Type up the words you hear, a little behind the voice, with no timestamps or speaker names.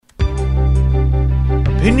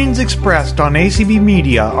opinions expressed on ACB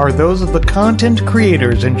Media are those of the content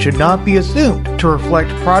creators and should not be assumed to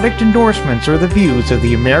reflect product endorsements or the views of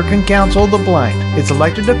the American Council of the Blind, its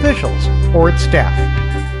elected officials, or its staff.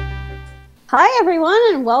 Hi, everyone,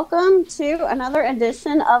 and welcome to another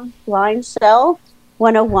edition of BlindShell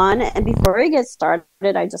 101. And before we get started,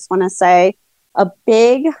 I just want to say a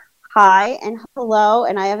big hi and hello,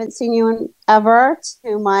 and I haven't seen you in ever,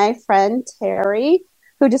 to my friend Terry,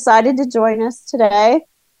 who decided to join us today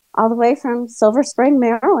all the way from Silver Spring,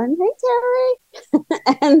 Maryland. Hey, Terry.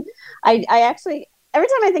 And I actually, every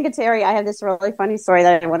time I think of Terry, I have this really funny story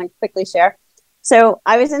that I want to quickly share. So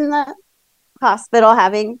I was in the hospital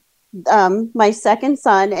having my second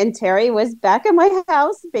son, and Terry was back at my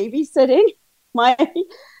house babysitting my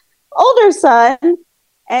older son,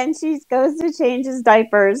 and she goes to change his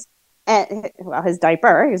diapers, and his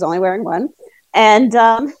diaper, he was only wearing one, and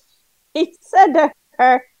he said to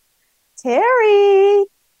her, "Terry,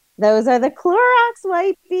 those are the Clorox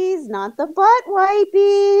wipies, not the butt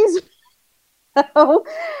wipies." So,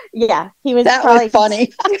 yeah, he was that probably was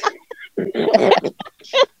funny.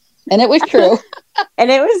 And it was true.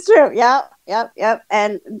 And it was true. Yep.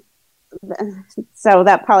 And so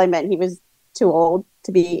that probably meant he was too old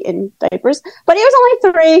to be in diapers, but he was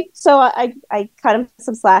only 3, so I cut him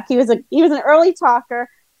some slack. He was an early talker,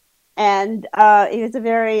 and he was a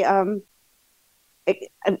very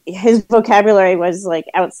his vocabulary was like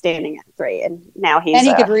outstanding at 3, and now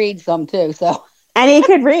he could read some too. So and he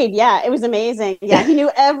could read. Yeah, it was amazing. Yeah, he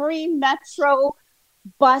knew every metro,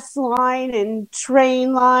 bus line, and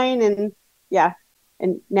train line, and yeah,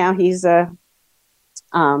 and now he's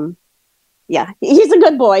he's a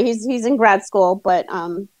good boy. He's in grad school, but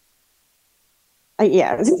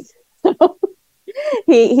yeah, so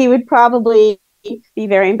he would probably be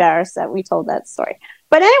very embarrassed that we told that story.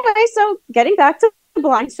 But anyway, so getting back to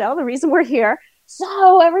BlindShell, the reason we're here.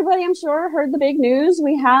 So everybody, I'm sure, heard the big news.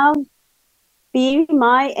 We have Be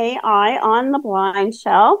My AI on the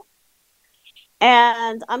BlindShell.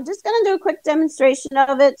 And I'm just going to do a quick demonstration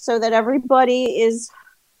of it so that everybody is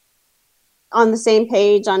on the same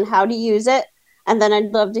page on how to use it. And then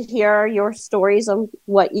I'd love to hear your stories on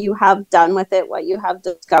what you have done with it, what you have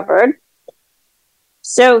discovered.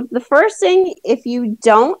 So the first thing, if you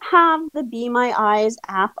don't have the Be My Eyes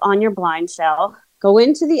app on your BlindShell, go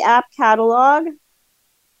into the app catalog.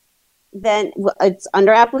 Then it's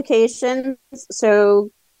under applications. So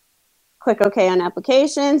click OK on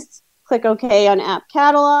applications. Click OK on app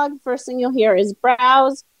catalog. First thing you'll hear is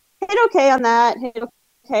browse. Hit OK on that. Hit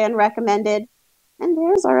OK on recommended. And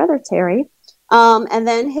there's our other Terry. And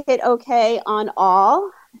then hit OK on all.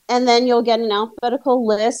 And then you'll get an alphabetical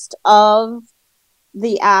list of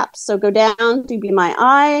the apps. So go down to Be My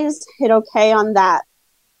Eyes. Hit OK on that.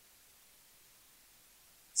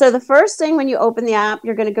 So the first thing when you open the app,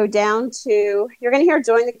 you're going to go down to, you're going to hear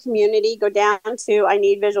Join the Community. Go down to I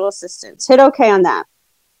Need Visual Assistance. Hit OK on that.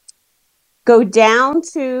 Go down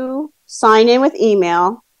to sign in with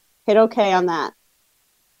email, hit OK on that.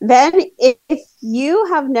 Then if you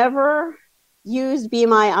have never used Be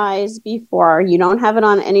My Eyes before, you don't have it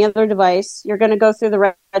on any other device, you're going to go through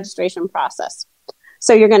the registration process.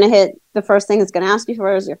 So you're going to hit, the first thing it's going to ask you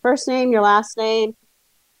for is your first name, your last name,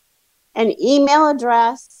 an email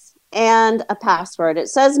address, and a password. It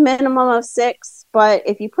says minimum of 6, but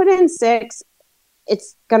if you put in 6,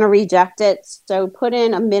 it's going to reject it. So put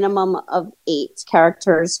in a minimum of 8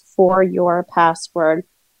 characters for your password.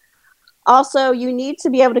 Also, you need to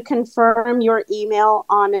be able to confirm your email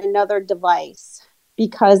on another device,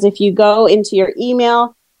 because if you go into your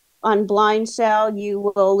email on BlindShell, you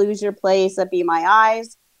will lose your place at Be My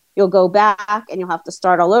Eyes. You'll go back and you'll have to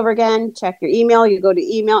start all over again. Check your email. You go to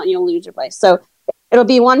email and you'll lose your place. So it'll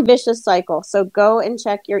be one vicious cycle. So go and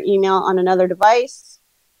check your email on another device.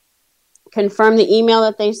 Confirm the email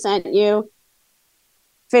that they sent you.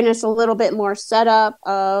 Finish a little bit more setup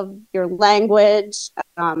of your language.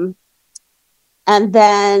 And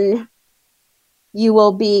then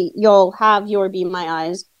you'll have your Be My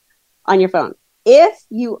Eyes on your phone. If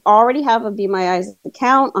you already have a Be My Eyes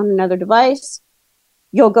account on another device,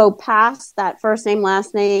 you'll go past that first name,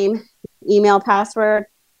 last name, email, password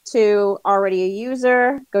to already a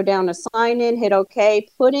user. Go down to sign in, hit OK,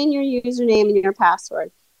 put in your username and your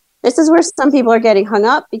password. This is where some people are getting hung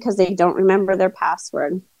up because they don't remember their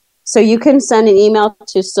password. So you can send an email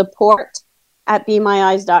to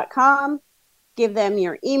support@BeMyEyes.com, give them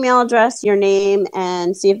your email address, your name,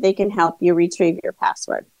 and see if they can help you retrieve your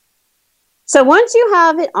password. So once you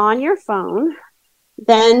have it on your phone,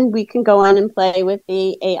 then we can go on and play with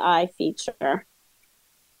the AI feature.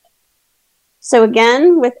 So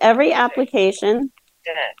again, with every application,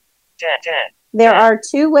 10. There are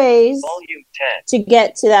two ways Volume 10. to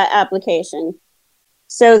get to that application.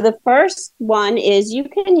 So the first one is you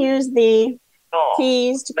can use the Call.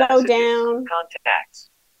 keys to go Messages. down Contacts.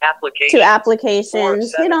 Applications. to applications, 4 of hit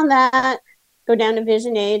 7. on that, go down to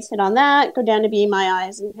Vision Aids, hit on that, go down to Be My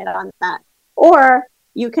Eyes and hit on that. Or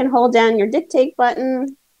you can hold down your dictate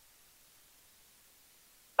button.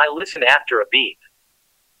 I listen after a beep.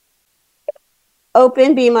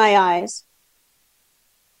 Open Be My Eyes.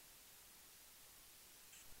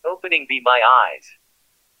 Opening Be My Eyes.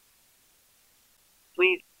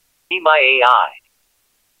 Please be my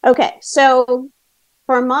AI. Okay, so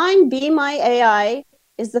for mine, Be My AI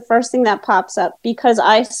is the first thing that pops up because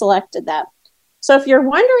I selected that. So if you're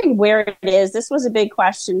wondering where it is, this was a big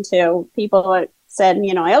question too. People said,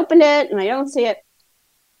 I opened it and I don't see it.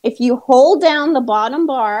 If you hold down the bottom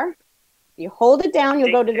bar, you hold it down,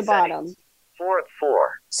 you'll go to the bottom. 4 of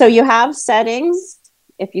 4. So you have settings.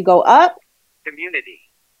 If you go up, Community.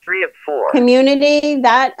 3 of 4. community,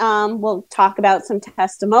 that we'll talk about some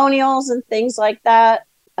testimonials and things like that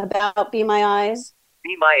about Be My Eyes.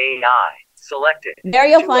 Be my AI. Selected. There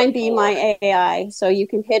you'll 2 find of Be 4. My AI, so you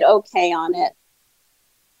can hit OK on it.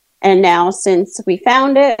 And now, since we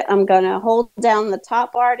found it, I'm going to hold down the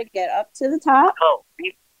top bar to get up to the top. Home.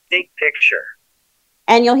 Take picture.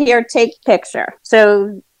 And you'll hear Take Picture.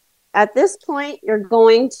 So at this point, you're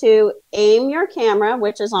going to aim your camera,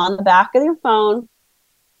 which is on the back of your phone,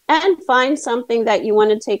 and find something that you want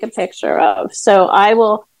to take a picture of. So I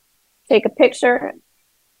will take a picture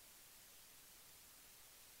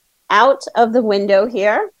out of the window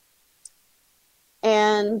here.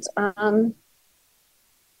 And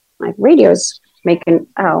my radio's making,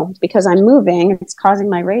 because I'm moving, it's causing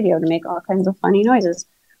my radio to make all kinds of funny noises.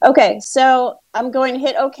 Okay, so I'm going to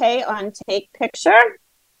hit OK on Take Picture.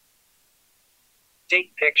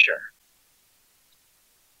 Take picture.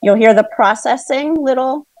 You'll hear the processing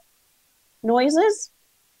little noises.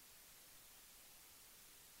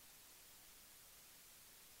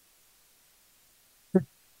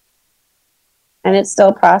 And it's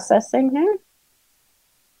still processing here.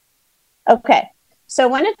 Okay. So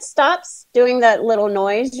when it stops doing that little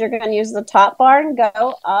noise, you're going to use the top bar and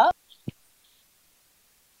go up.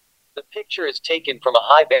 The picture is taken from a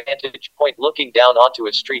high vantage point looking down onto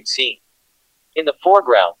a street scene. In the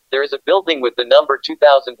foreground, there is a building with the number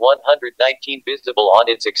 2119 visible on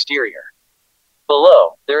its exterior.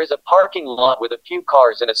 Below, there is a parking lot with a few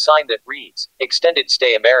cars and a sign that reads, Extended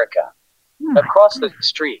Stay America. Across the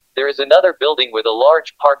street, there is another building with a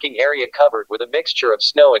large parking area covered with a mixture of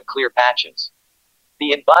snow and clear patches.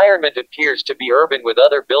 The environment appears to be urban with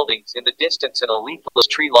other buildings in the distance and a leafless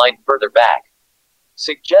tree line further back,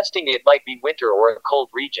 suggesting it might be winter or a cold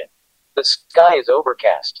region. The sky is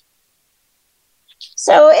overcast.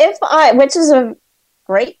 So which is a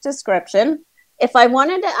great description, if I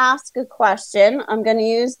wanted to ask a question, I'm going to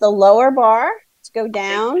use the lower bar to go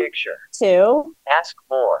down Take picture. to Ask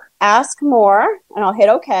more. and I'll hit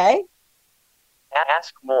OK.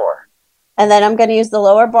 Ask more. And then I'm going to use the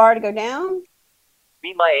lower bar to go down.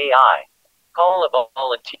 Be my AI. Call a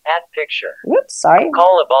volunteer. Add picture. Whoops, sorry.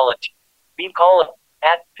 Call a volunteer.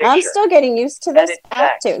 Add picture. I'm still getting used to this Edit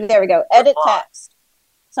app text. too. There we go. Edit Reply. text.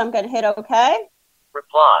 So I'm going to hit OK.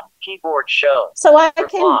 Reply. Keyboard shown. So I can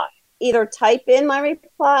Reply. either type in my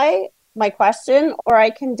reply, my question, or I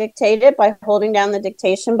can dictate it by holding down the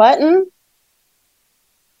dictation button.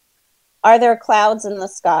 Are there clouds in the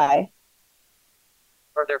sky?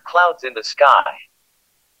 Are there clouds in the sky?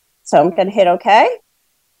 So I'm going to hit OK.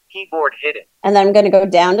 Keyboard hidden. And then I'm going to go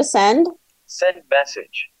down to send. Send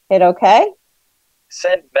message. Hit OK.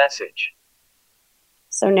 Send message.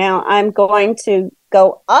 So now I'm going to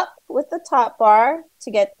go up with the top bar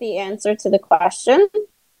to get the answer to the question.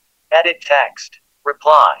 Edit text.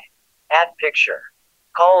 Reply. Add picture.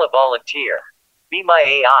 Call a volunteer. Be my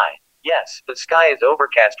AI. Yes, the sky is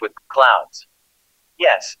overcast with clouds.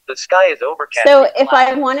 Yes, the sky is overcast So with if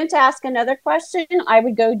clouds. I wanted to ask another question, I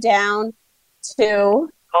would go down to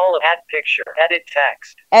Add picture. Edit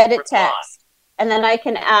text. edit Reply. text. And then I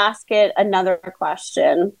can ask it another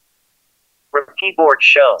question. Keyboard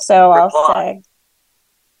shown. So I'll Reply. say,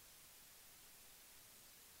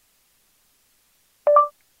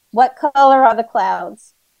 what color are the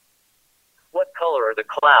clouds? What color are the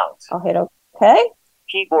clouds? I'll hit OK.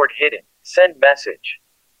 Keyboard hidden. Send message.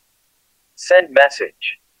 Send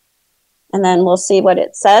message. And then we'll see what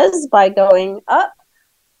it says by going up.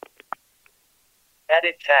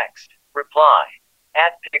 Edit text. Reply.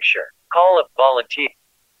 Add picture. Call a volunteer.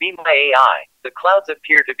 Be my AI. The clouds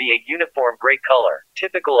appear to be a uniform gray color,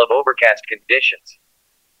 typical of overcast conditions.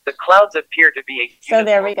 The clouds appear to be a So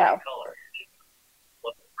there uniform we go. gray color, typical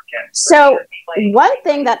of overcast So one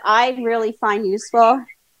thing that I really find useful.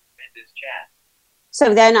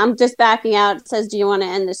 So then I'm just backing out. It says, do you want to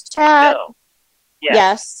end this chat? No.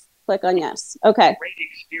 Yes. Click on yes. Okay. Great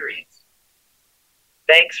experience.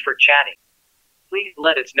 Thanks for chatting. Please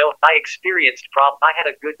let us know. I experienced I had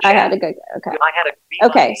a good chat. I had a good, okay. I had a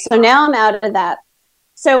Okay, so now I'm out of that.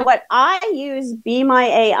 So what I use Be My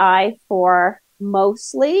AI for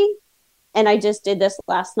mostly, and I just did this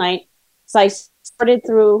last night, so I started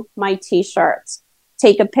through my t-shirts.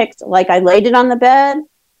 Take a picture, like I laid it on the bed.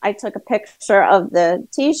 I took a picture of the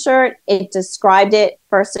t-shirt. It described it.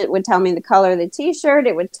 First, it would tell me the color of the t-shirt.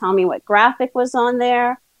 It would tell me what graphic was on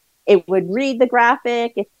there. It would read the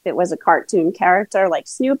graphic. If it was a cartoon character like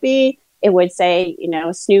Snoopy, it would say, you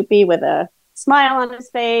know, Snoopy with a smile on his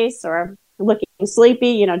face or looking sleepy,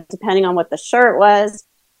 you know, depending on what the shirt was.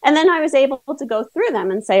 And then I was able to go through them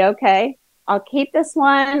and say, okay, I'll keep this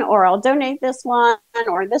one, or I'll donate this one,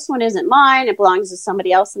 or this one isn't mine. It belongs to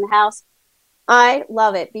somebody else in the house. I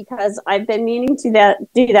love it because I've been meaning to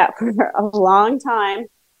do that for a long time.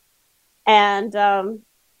 And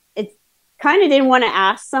it kind of didn't want to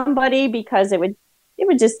ask somebody because it would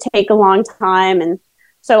just take a long time. And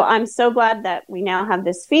so I'm so glad that we now have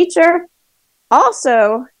this feature.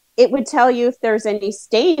 Also, it would tell you if there's any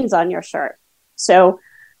stains on your shirt. So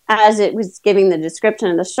as it was giving the description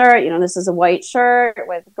of the shirt, you know, this is a white shirt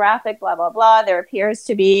with graphic, blah, blah, blah. There appears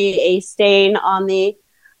to be a stain on the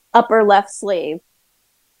upper left sleeve.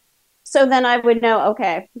 So then I would know,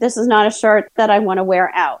 okay, this is not a shirt that I want to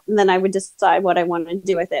wear out. And then I would decide what I want to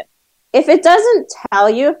do with it. If it doesn't tell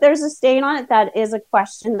you if there's a stain on it, that is a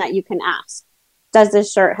question that you can ask. Does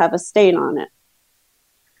this shirt have a stain on it?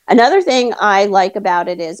 Another thing I like about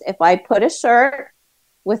it is if I put a shirt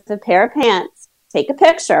with a pair of pants, take a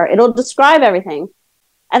picture, it'll describe everything.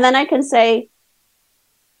 And then I can say,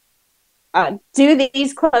 do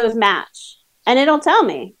these clothes match? And it'll tell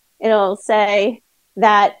me. It'll say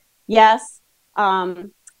that, yes,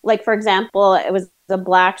 like, for example, it was the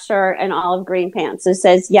black shirt and olive green pants. It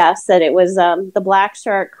says, yes, that it was the black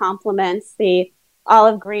shirt complements the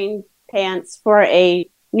olive green pants for a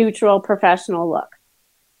neutral professional look.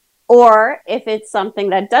 Or if it's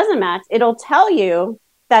something that doesn't match, it'll tell you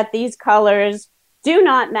that these colors do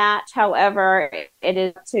not match. However, it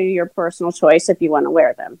is to your personal choice if you want to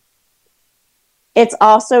wear them. It's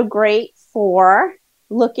also great for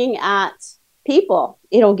looking at people.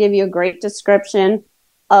 It'll give you a great description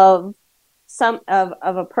of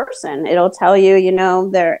a person. It'll tell you, you know,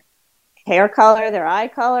 their hair color, their eye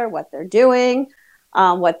color, what they're doing,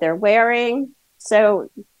 what they're wearing. So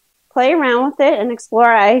play around with it and explore.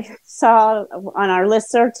 I saw on our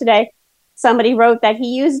listserv today, somebody wrote that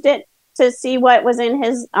he used it to see what was in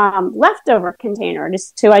his leftover container,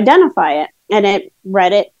 just to identify it, and it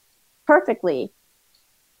read it perfectly.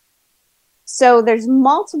 So there's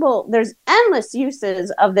endless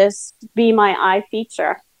uses of this Be My Eye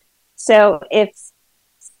feature. So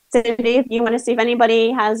Cindy, if you want to see if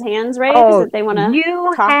anybody has hands raised that they want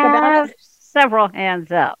to talk about it. Several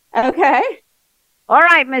hands up. Okay. All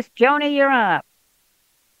right, Miss Joni, you're up.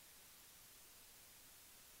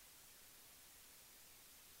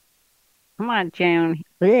 Come on, Joan.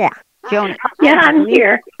 Yeah, Joan. Yeah, I'm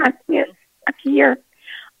here.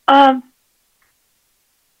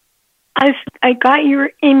 I got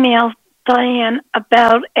your email, Diane,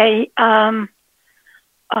 about a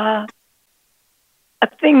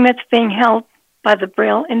thing that's being held by the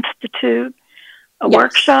Braille Institute, a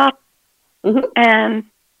workshop, and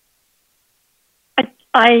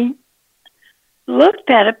I looked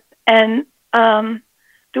at it, and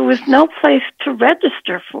there was no place to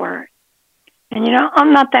register for it. And, you know,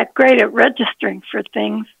 I'm not that great at registering for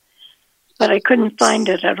things, but I couldn't find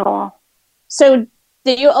it at all. So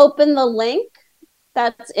did you open the link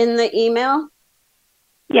that's in the email?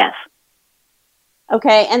 Yes.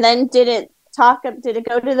 Okay. And then did it go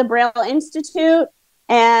to the Braille Institute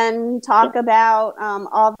and talk about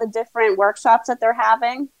all the different workshops that they're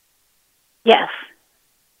having? Yes.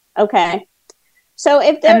 Okay. So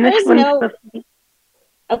if there is no...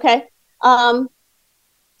 Okay.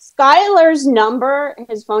 Skylar's number,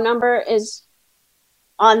 his phone number is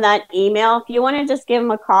on that email. If you want to just give him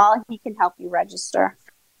a call, he can help you register.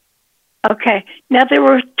 Okay. Now, there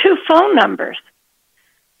were 2 phone numbers.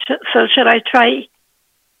 So should I try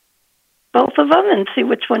both of them and see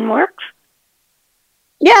which one works?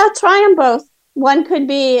 Yeah, try them both. One could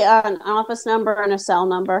be an office number and a cell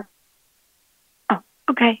number. Oh,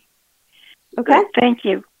 okay. Okay. Good, thank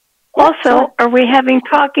you. Also, are we having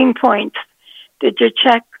talking points? Did you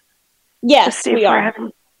check? Yes, we are.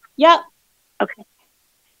 Yep. Okay.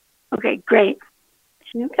 Okay, great.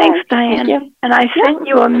 Okay. Thanks, Diane. Thank you. And I sent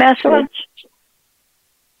you a message.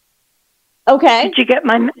 Okay. Did you get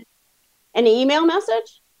my? An email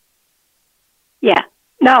message? Yeah.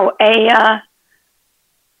 No, A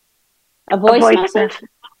voice message?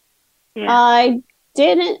 Yeah. I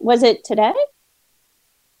didn't. Was it today?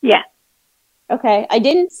 Yeah. Okay. I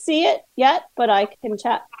didn't see it yet, but I can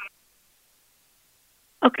check.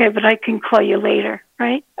 Okay, but I can call you later,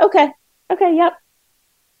 right? Okay. Okay. Yep.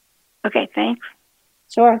 Okay, thanks.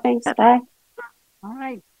 Sure. Thanks. Bye. All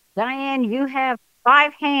right, Diane, you have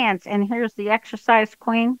 5 hands, and here's the exercise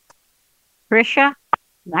queen, Trisha.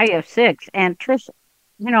 Now you have 6, and Trisha,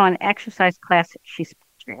 in exercise class, she's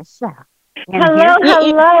Trisha. And Hello.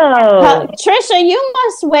 Trisha, you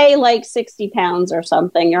must weigh like 60 pounds or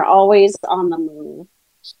something. You're always on the move.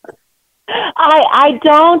 I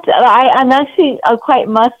don't. I'm actually quite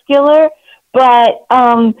muscular, but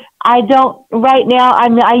I don't right now. I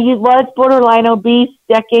was borderline obese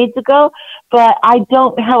decades ago, but I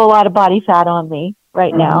don't have a lot of body fat on me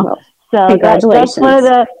right now. Well, So congratulations. that's one of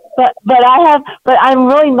the. But I'm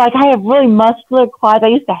really I have really muscular quads. I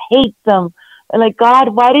used to hate them. Like,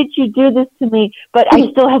 God, why did you do this to me? But I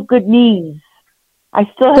still have good knees. I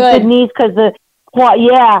still have good knees because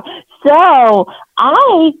yeah. So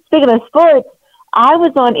speaking of sports, I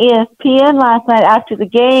was on ESPN last night after the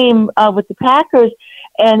game with the Packers,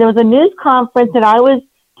 and there was a news conference, and I was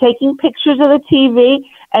taking pictures of the TV,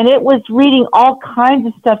 and it was reading all kinds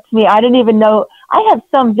of stuff to me. I didn't even know. I have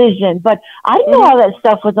some vision, but I didn't know all that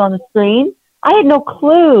stuff was on the screen. I had no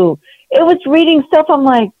clue. It was reading stuff. I'm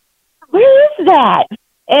like, where is that?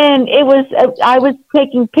 And it was, I was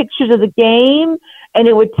taking pictures of the game, and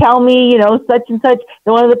it would tell me, such and such,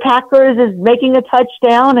 that one of the Packers is making a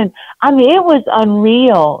touchdown. And I mean, it was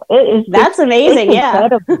unreal. That's amazing. Yeah.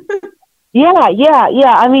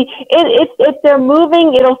 Yeah. I mean, if they're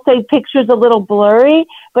moving, it'll say pictures a little blurry,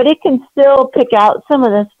 but it can still pick out some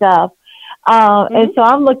of the stuff. And so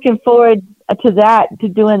I'm looking forward to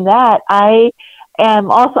doing that. I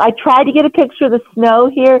tried to get a picture of the snow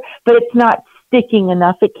here, but it's not sticking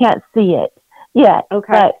enough. It can't see it yet.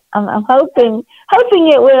 Okay. But I'm hoping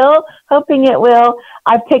it will.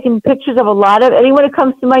 I've taken pictures of anyone who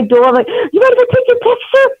comes to my door. I'm like, you want to go take your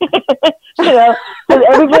picture? Because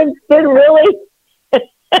everyone's been really,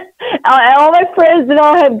 all my friends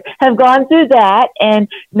have gone through that, and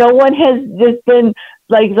no one has just been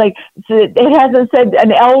like, it hasn't said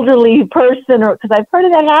an elderly person, or, because I've heard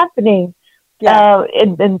of that happening. Yeah.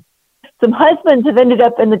 And some husbands have ended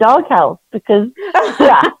up in the doghouse because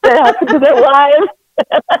that happened to their wives.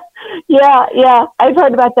 yeah. I've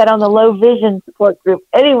heard about that on the low vision support group.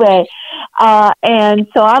 Anyway, and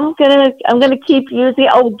so I'm gonna keep using.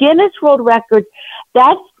 Guinness World Records.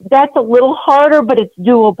 That's a little harder, but it's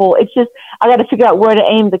doable. It's just I got to figure out where to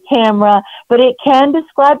aim the camera, but it can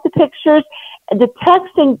describe the pictures. The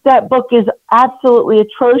text in that book is absolutely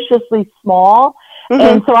atrociously small.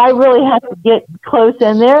 And so I really have to get close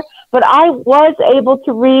in there. But I was able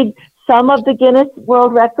to read some of the Guinness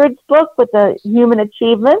World Records book with the human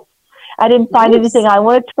achievements. I didn't find anything I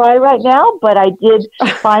want to try right now, but I did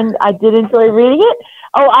enjoy reading it.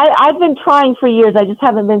 I've been trying for years. I just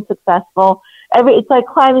haven't been successful. It's like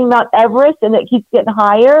climbing Mount Everest, and it keeps getting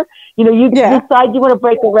higher. You decide you want to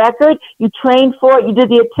break a record. You train for it. You do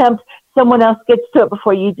the attempt. Someone else gets to it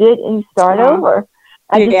before you did, and you start over.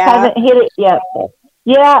 I just haven't hit it yet.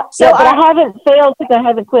 Yeah, but I haven't failed because I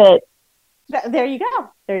haven't quit. There you go.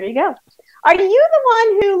 Are you the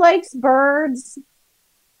one who likes birds?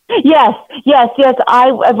 Yes.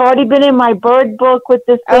 I've already been in my bird book with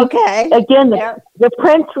this thing. Okay. Again, the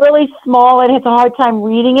print's really small and it's a hard time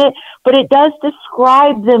reading it, but it does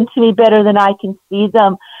describe them to me better than I can see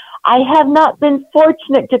them. I have not been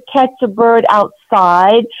fortunate to catch a bird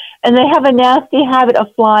outside, and they have a nasty habit of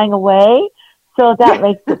flying away. So that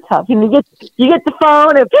makes it tough. You get the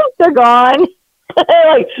phone and they're gone.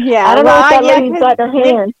 I don't know what that lady's got in her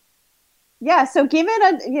hand. Yeah, so give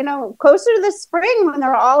it closer to the spring when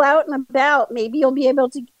they're all out and about. Maybe you'll be able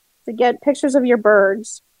to get pictures of your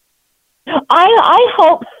birds. I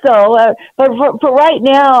hope so. But for right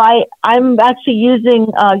now, I'm actually using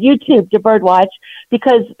YouTube to birdwatch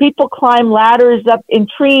because people climb ladders up in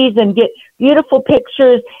trees and get beautiful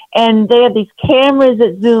pictures, and they have these cameras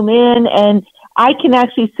that zoom in, and I can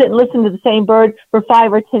actually sit and listen to the same bird for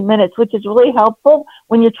 5 or 10 minutes, which is really helpful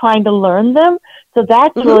when you're trying to learn them. So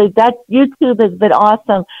that's YouTube has been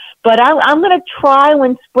awesome. But I'm going to try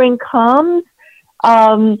when spring comes,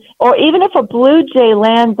 or even if a blue jay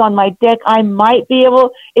lands on my deck, I might be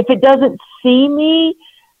able, if it doesn't see me,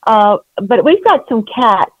 but we've got some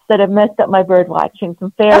cats. that have messed up my bird watching.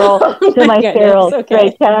 Some feral, Oh, semi-feral goodness, stray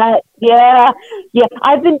okay. cat. Yeah.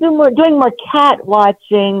 I've been doing more cat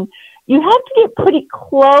watching. You have to get pretty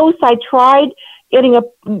close. I tried getting a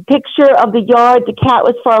picture of the yard. The cat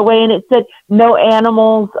was far away, and it said no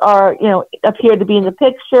animals are, appeared to be in the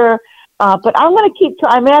picture. But I'm going to keep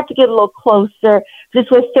trying. I'm going to have to get a little closer.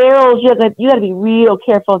 Just with ferals, you got to be real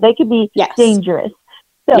careful. They can be dangerous.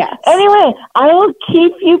 So anyway, I will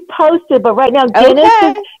keep you posted. But right now,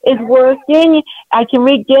 Guinness is working. I can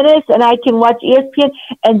read Guinness, and I can watch ESPN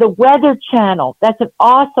and the Weather Channel. That's an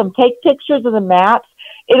awesome. Take pictures of the maps.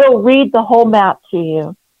 It'll read the whole map to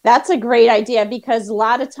you. That's a great idea because a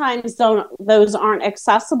lot of times those aren't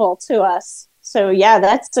accessible to us. So yeah,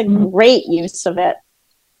 that's a great use of it.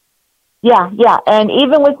 Yeah. And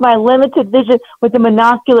even with my limited vision with the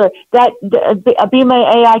monocular, Be My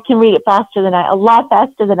AI can read it a lot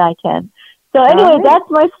faster than I can. So anyway, that's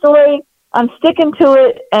my story. I'm sticking to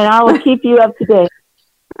it, and I will keep you up to date.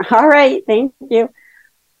 All right. Thank you.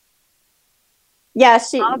 Yeah,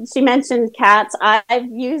 she mentioned cats.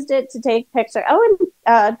 I've used it to take pictures. Oh,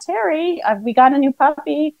 and Terry, we got a new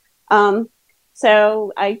puppy.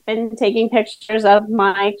 So I've been taking pictures of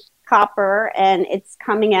my copper, and it's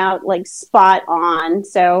coming out like spot on.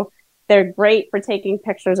 So they're great for taking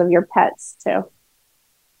pictures of your pets too.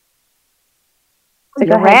 So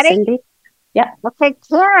you ready? Cindy. Yeah. Okay,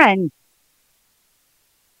 Karen.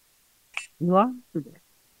 You are? Can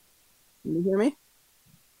you hear me?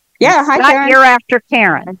 Yeah, hi, Karen. You're after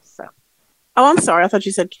Karen. So. Oh, I'm sorry. I thought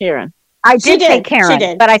you said Karen. I did say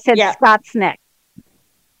Karen, but I said Scott's next.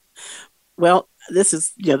 Well, this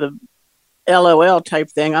is the LOL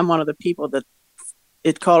type thing. I'm one of the people that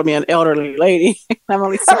it called me an elderly lady. I'm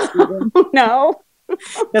only 60. No.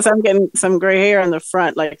 Because I'm getting some gray hair in the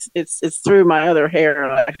front, like it's through my other hair,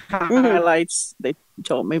 like highlights. They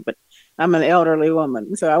told me, but I'm an elderly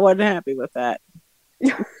woman, so I wasn't happy with that.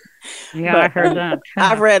 Yeah, I heard that.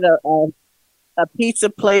 I've read a pizza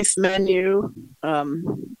place menu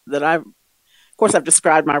that of course, I've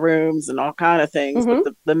described my rooms and all kind of things,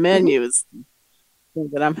 but the menu is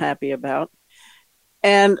that I'm happy about.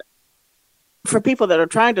 And for people that are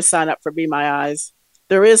trying to sign up for Be My Eyes,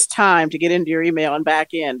 there is time to get into your email and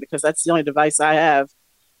back in because that's the only device I have.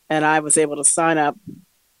 And I was able to sign up.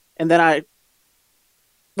 And then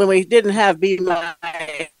when we didn't have Be My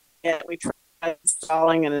Eyes yet, we tried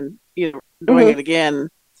installing and then doing it again,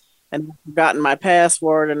 and I've forgotten my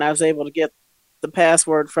password, and I was able to get the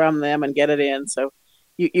password from them and get it in. So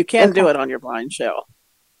you can do it on your BlindShell.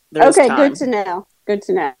 Okay, good to know. Good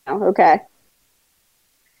to know. Okay.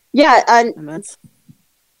 Yeah, and that's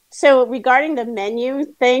so regarding the menu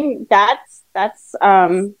thing, that's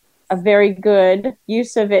a very good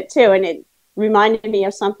use of it too, and it reminded me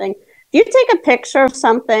of something. If you take a picture of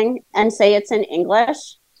something and say it's in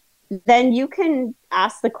English, then you can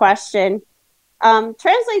ask the question,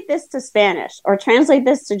 translate this to Spanish or translate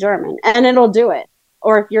this to German, and it'll do it.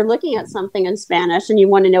 Or if you're looking at something in Spanish and you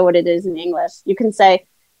want to know what it is in English, you can say,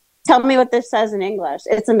 tell me what this says in English.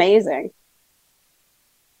 It's amazing.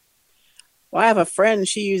 Well, I have a friend,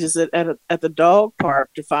 she uses it at the dog park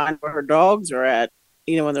to find where her dogs are at,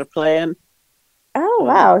 when they're playing. Oh,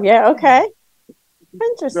 wow. Yeah, okay.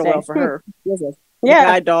 Interesting. Real well for her. She has a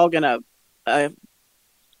guide dog and a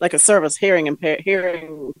service hearing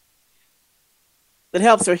that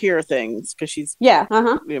helps her hear things because she's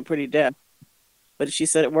pretty deaf. But she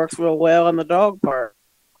said it works real well in the dog park.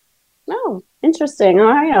 Oh, interesting. All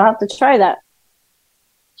right, I'll have to try that.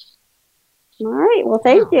 All right. Well,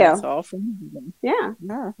 thank you. That's all from me. Yeah.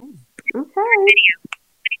 Okay.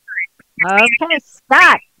 Okay,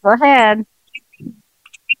 Scott, go ahead.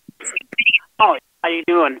 Oh, how you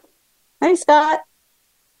doing? Hey, Scott.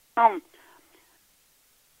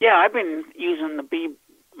 Yeah, I've been using the Be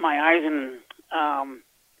My Eyes and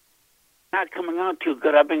not coming out too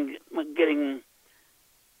good. I've been getting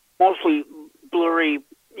mostly blurry,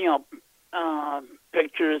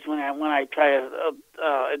 pictures when I try to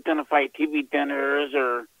identify TV dinners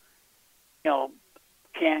or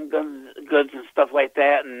canned goods and stuff like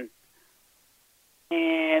that, and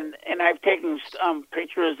I've taken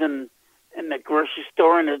pictures in the grocery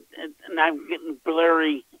store and I'm getting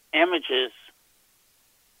blurry images.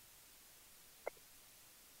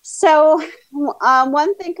 So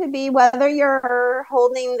one thing could be whether you're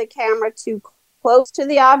holding the camera too close to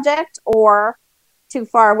the object or too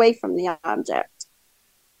far away from the object.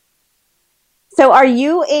 So are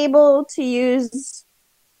you able to use,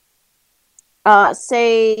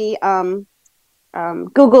 say,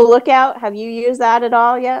 Google Lookout? Have you used that at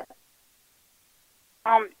all yet?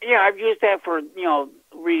 Yeah, I've used that for,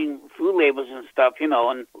 reading food labels and stuff,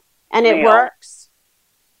 and it works?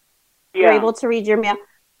 You're able to read your mail.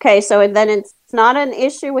 Okay, so then it's not an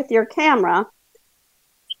issue with your camera.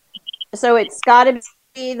 So it's got to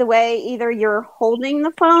be the way either you're holding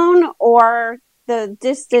the phone or the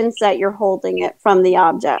distance that you're holding it from the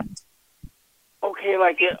object. Okay,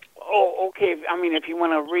 like it. Oh, okay. I mean, if you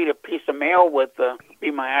want to read a piece of mail with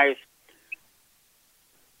Be My Eyes,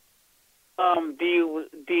 do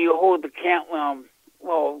you hold the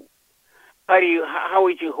well, how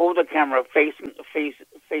would you hold the camera face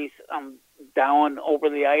down over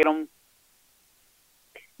the item?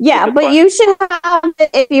 Yeah, but you should have it,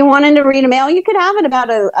 if you wanted to read a mail, you could have it about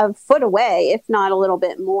a foot away, if not a little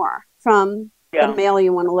bit more from the mail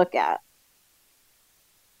you want to look at.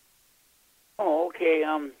 Oh, okay.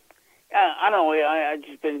 I don't know. I've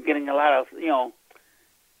just been getting a lot of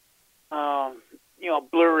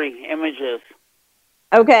blurry images.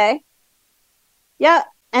 Okay. Yeah,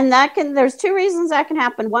 and there's two reasons that can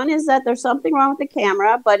happen. One is that there's something wrong with the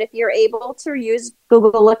camera, but if you're able to use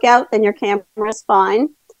Google Lookout, then your camera is fine.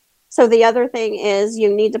 So the other thing is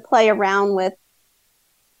you need to play around with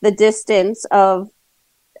the distance of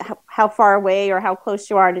how far away or how close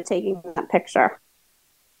you are to taking that picture.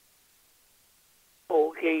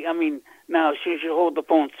 Okay, I mean, now should you hold the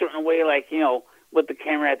phone a certain way, like, with the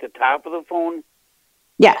camera at the top of the phone?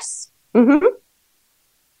 Yes. Mm-hmm.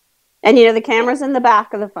 And, the camera's in the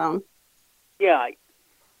back of the phone. Yeah.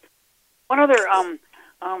 One other,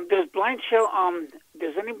 does BlindShell,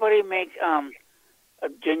 does anybody make a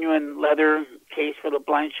genuine leather case for the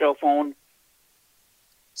BlindShell phone?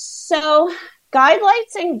 So,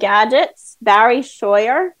 Guidelights and Gadgets, Barry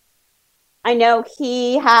Scheuer, I know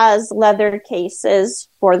he has leather cases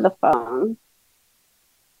for the phone.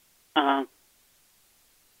 Uh-huh.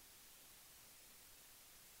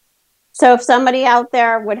 So if somebody out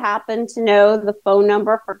there would happen to know the phone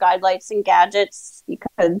number for Guidelights and Gadgets, you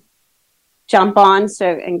could jump on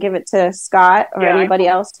and give it to Scott or anybody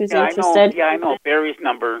else who's interested. I know Barry's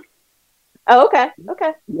number. Oh, okay.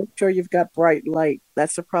 Okay. Make sure you've got bright light.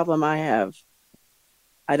 That's the problem I have.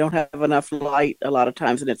 I don't have enough light a lot of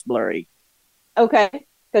times, and it's blurry. Okay.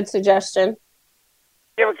 Good suggestion.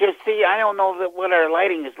 Yeah, because see, I don't know what our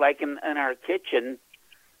lighting is like in our kitchen.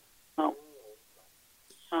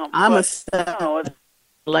 I'm a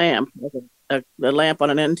lamp, the lamp on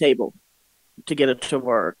an end table to get it to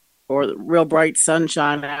work, or the real bright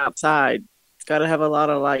sunshine outside. It's got to have a lot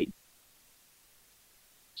of light.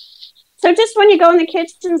 So just when you go in the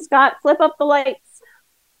kitchen, Scott, flip up the lights.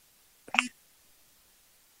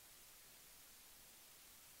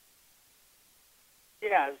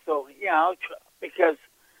 Yeah, so I'll try, because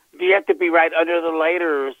do you have to be right under the light,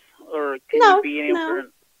 or can you be anywhere? No.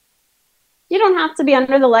 You don't have to be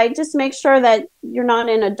under the light. Just make sure that you're not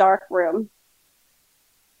in a dark room.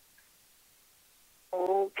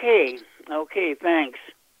 Okay, thanks.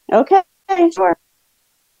 Okay, sure.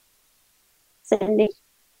 Cindy.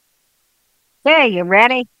 Okay, you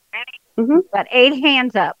ready? Mm-hmm. Got 8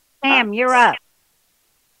 hands up. Pam, you're up.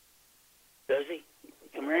 Does he?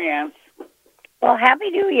 Come here, Ann. Well, Happy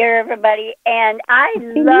New Year, everybody. And I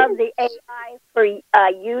love the AI for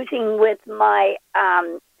using with my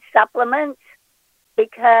supplements,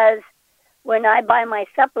 because when I buy my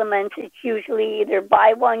supplements, it's usually either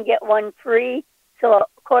buy one, get one free. So,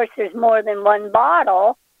 of course, there's more than one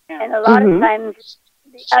bottle. And a lot of times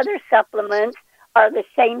the other supplements are the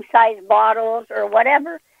same size bottles or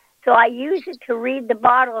whatever. So I use it to read the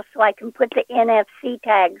bottles so I can put the NFC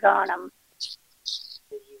tags on them.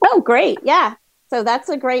 Oh, great. Yeah. So that's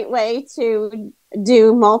a great way to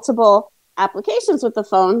do multiple applications with the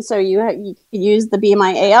phone. So you can use the Be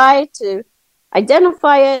My AI to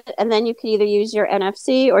identify it, and then you can either use your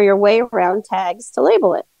NFC or your way around tags to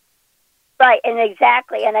label it. Right, and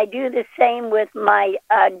exactly. And I do the same with my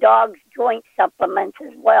dog's joint supplements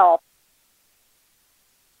as well.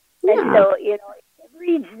 Yeah. And so, it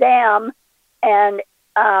reads them, and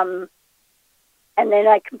then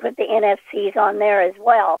I can put the NFCs on there as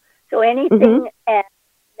well. So anything that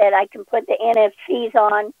I can put the NFCs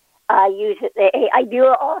on, I use it. I do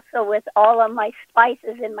it also with all of my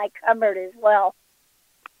spices in my cupboard as well.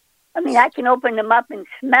 I mean, I can open them up and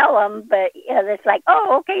smell them, but it's like,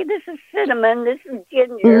 oh, okay, this is cinnamon, this is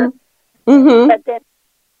ginger. Mm-hmm.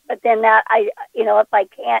 But then that if I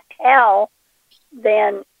can't tell,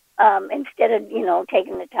 then instead of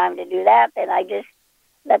taking the time to do that, then I just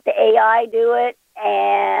let the AI do it,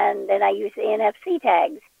 and then I use the NFC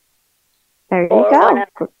tags. There you go.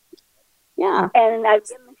 Yeah. And I've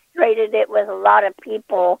demonstrated it with a lot of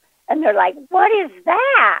people, and they're like, what is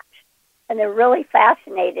that? And they're really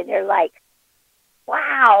fascinated. They're like,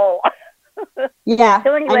 wow. Yeah,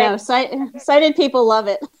 so anyway, I know. Sighted people love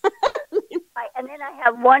it. And then I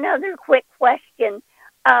have one other quick question.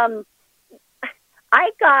 I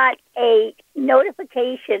got a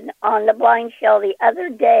notification on the BlindShell the other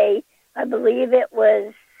day. I believe it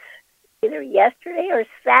was either yesterday or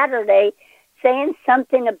Saturday, saying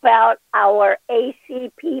something about our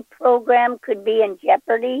ACP program could be in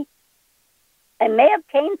jeopardy. It may have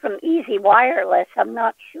came from Easy Wireless. I'm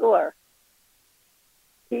not sure.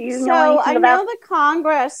 Do you know anything about? I know the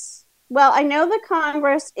Congress. Well, I know the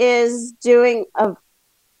Congress is doing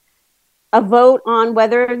a vote on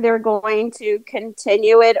whether they're going to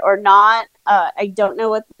continue it or not. I don't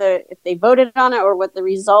know if they voted on it or what the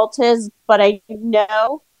result is, but I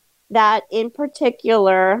know that in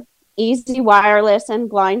particular, Easy Wireless and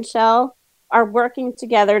BlindShell are working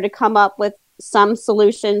together to come up with some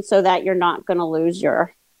solution so that you're not going to lose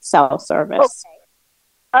your cell service. Okay.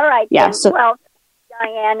 All right. Yeah. Then. Well,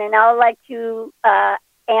 Diane, and I'll let you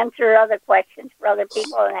answer other questions for other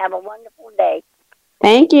people, and have a wonderful day.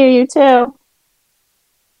 Thank you. You too.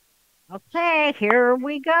 Okay, here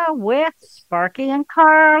we go with Sparky and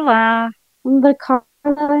Carla. The Carla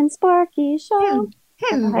and Sparky show.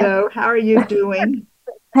 Hello, how are you doing?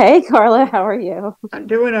 Hey, Carla, how are you? I'm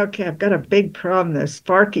doing okay. I've got a big problem though.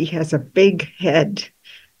 Sparky has a big head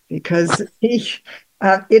because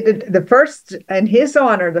the first, in his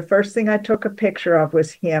honor, the first thing I took a picture of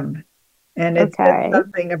was him. And it said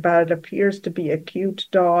something about it appears to be a cute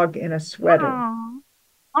dog in a sweater.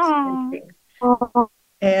 And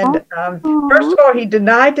first of all, he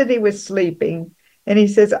denied that he was sleeping. And he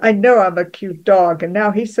says, I know I'm a cute dog. And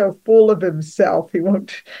now he's so full of himself, he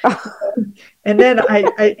won't. And then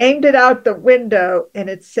I aimed it out the window and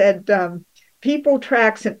it said, people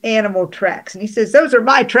tracks and animal tracks. And he says, those are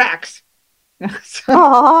my tracks.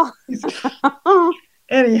 So,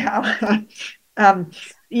 anyhow,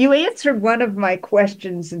 you answered one of my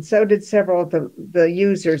questions, and so did several of the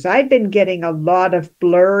users. I've been getting a lot of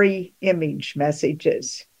blurry image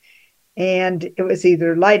messages. And it was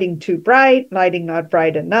either lighting too bright, lighting not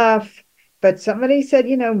bright enough. But somebody said,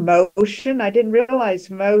 motion. I didn't realize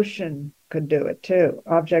motion could do it too.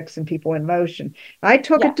 Objects and people in motion. I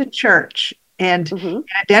took it to church and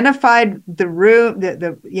identified the room,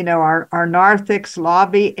 our narthex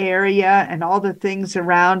lobby area and all the things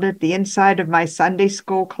around it, the inside of my Sunday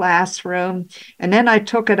school classroom. And then I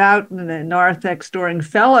took it out in the narthex during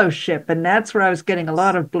fellowship, and that's where I was getting a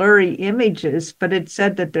lot of blurry images, but it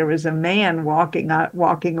said that there was a man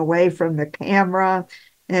walking away from the camera.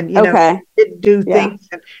 And, it do things.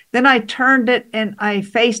 And then I turned it and I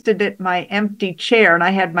faced it at my empty chair, and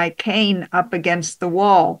I had my cane up against the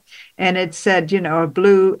wall. And it said, a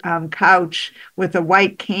blue couch with a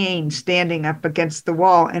white cane standing up against the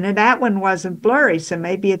wall. And that one wasn't blurry. So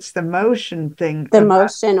maybe it's the motion thing. The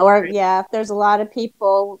motion, or if there's a lot of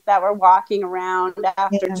people that were walking around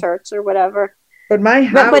after church or whatever. But my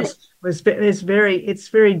house is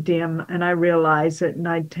very dim, and I realize it, and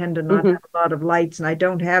I tend to not have a lot of lights, and I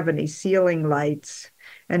don't have any ceiling lights.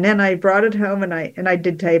 And then I brought it home, and I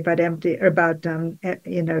did tell you about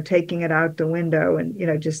taking it out the window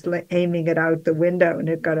and just aiming it out the window, and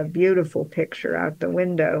it got a beautiful picture out the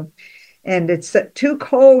window. And it's too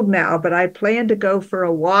cold now, but I plan to go for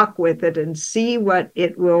a walk with it and see what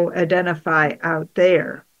it will identify out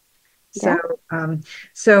there. So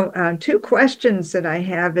two questions that I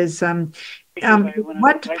have is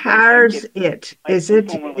what powers it? Is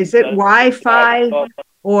it Wi-Fi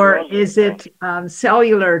or is it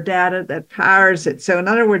cellular data that powers it? So in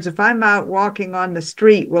other words, if I'm out walking on the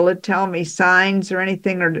street, will it tell me signs or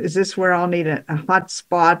anything, or is this where I'll need a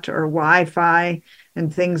hotspot or Wi-Fi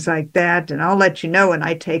and things like that? And I'll let you know when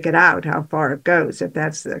I take it out how far it goes, if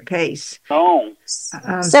that's the case.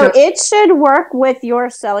 So it should work with your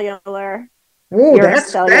cellular. Oh,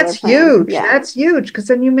 that's huge. Yeah. That's huge, because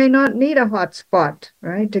then you may not need a hotspot,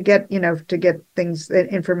 right? To get things,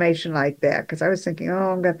 information like that. Because I was thinking,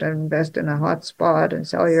 I'm going to invest in a hotspot and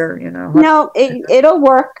cellular, No, it'll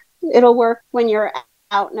work. It'll work when you're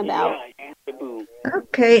out and about.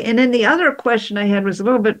 Okay, and then the other question I had was a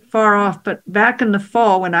little bit far off, but back in the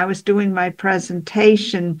fall when I was doing my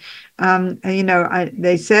presentation,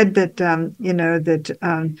 they said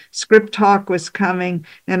that Script Talk was coming,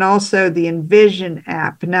 and also the Envision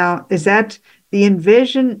app. Now, is that the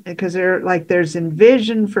Envision? Because there's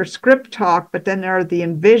Envision for Script Talk, but then there are the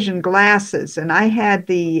Envision glasses, and I had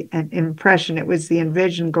the impression it was the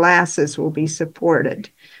Envision glasses will be supported.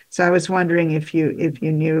 So I was wondering if you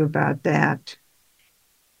knew about that.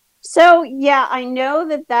 So, I know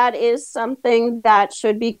that is something that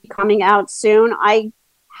should be coming out soon. I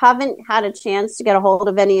haven't had a chance to get a hold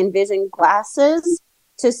of any Envision glasses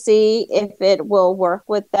to see if it will work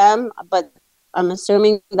with them, but I'm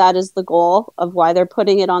assuming that is the goal of why they're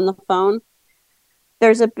putting it on the phone.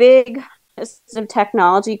 There's a big assistive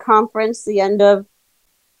technology conference the end of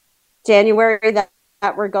January that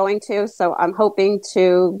we're going to. So I'm hoping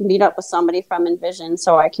to meet up with somebody from Envision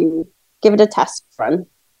so I can give it a test run.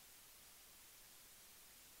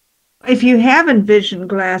 If you have Envision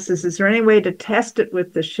glasses, is there any way to test it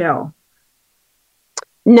with the shell?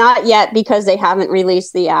 Not yet, because they haven't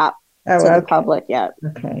released the app to the public yet.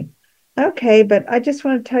 Okay, but I just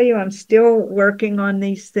want to tell you, I'm still working on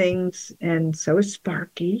these things, and so is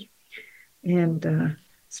Sparky. And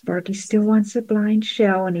Sparky still wants a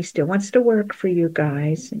BlindShell, and he still wants to work for you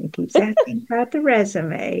guys, and he keeps asking about the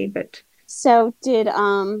resume, but... So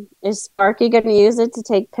is Sparky going to use it to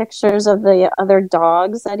take pictures of the other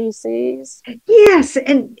dogs that he sees? Yes.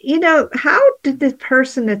 And, how did the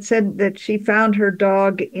person that said that she found her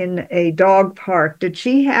dog in a dog park, did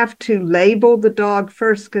she have to label the dog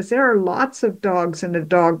first? Because there are lots of dogs in a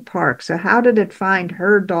dog park. So how did it find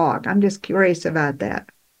her dog? I'm just curious about that.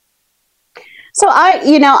 So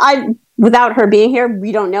I without her being here,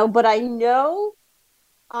 we don't know, but I know,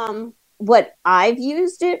 what I've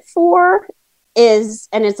used it for is,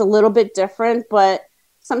 and it's a little bit different, but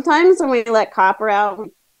sometimes when we let Copper out,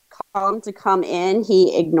 we call him to come in,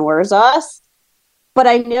 he ignores us. But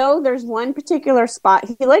I know there's one particular spot,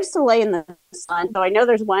 he likes to lay in the sun. So I know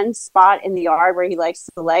there's one spot in the yard where he likes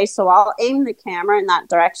to lay. So I'll aim the camera in that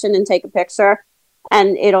direction and take a picture,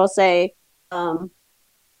 and it'll say, a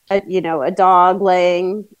dog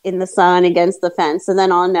laying in the sun against the fence. And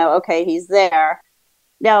then I'll know, okay, he's there.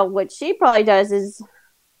 Now, what she probably does is,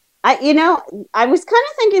 I was kind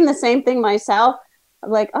of thinking the same thing myself.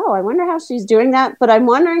 I'm like, oh, I wonder how she's doing that. But I'm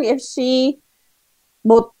wondering if she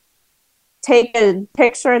will take a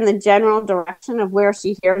picture in the general direction of where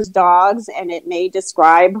she hears dogs, and it may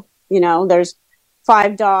describe, there's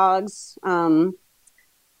 5 dogs.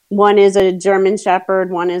 One is a German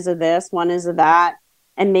Shepherd, one is a this, one is a that.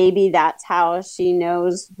 And maybe that's how she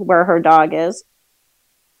knows where her dog is.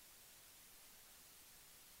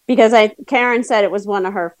 Because Karen said it was one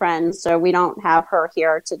of her friends, so we don't have her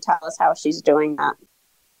here to tell us how she's doing that.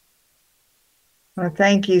 Well,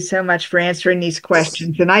 thank you so much for answering these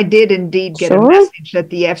questions. And I did indeed get a message that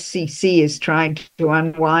the FCC is trying to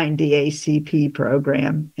unwind the ACP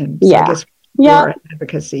program. And so I guess more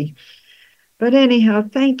advocacy. But anyhow,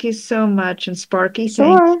 thank you so much. And Sparky,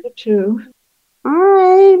 thank you too. All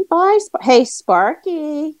right. Bye. Hey,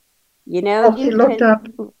 Sparky. He looked up.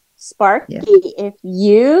 Sparky, if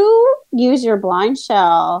you use your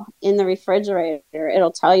BlindShell in the refrigerator,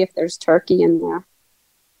 it'll tell you if there's turkey in there.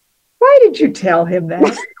 Why did you tell him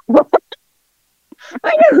that?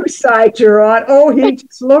 I know whose side you're on. Oh, he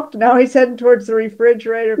just looked. Now he's heading towards the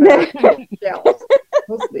refrigerator.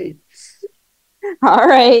 We'll see. All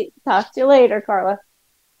right. Talk to you later, Carla.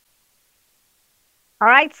 All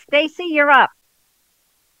right, Stacy, you're up.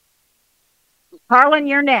 Carlin,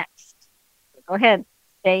 you're next. Go ahead.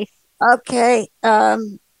 Okay. I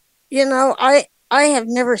have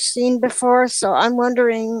never seen before, so I'm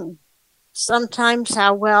wondering sometimes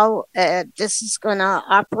how well this is going to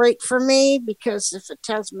operate for me, because if it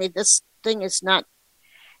tells me this thing is not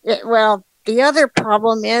the other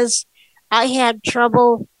problem is I had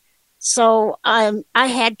trouble. So I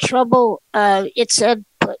had trouble. It said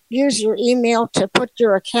use your email to put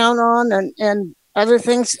your account on and other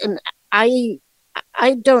things, and I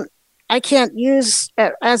can't use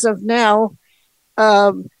as of now.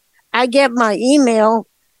 I get my email,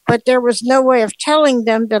 but there was no way of telling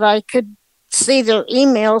them that I could see their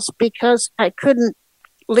emails because I couldn't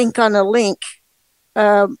link on a link.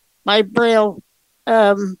 My Braille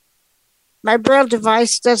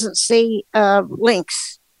device doesn't see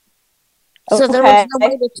links, so there was no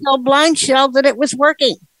way to tell BlindShell that it was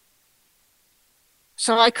working.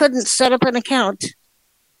 So I couldn't set up an account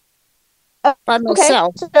by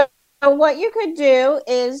myself. So what you could do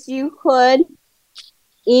is you could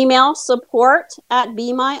email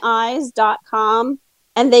support@BeMyEyes.com,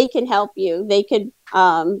 and they can help you. They could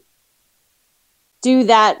do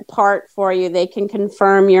that part for you. They can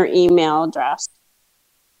confirm your email address.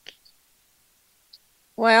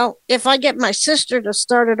 Well, if I get my sister to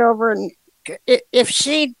start it over, and if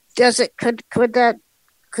she does it, could that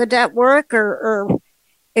work, or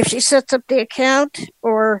if she sets up the account,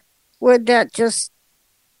 or would that just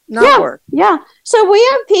not work? Yeah. So we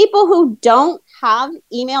have people who don't have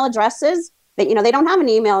email addresses that, they don't have an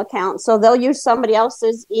email account. So they'll use somebody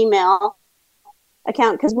else's email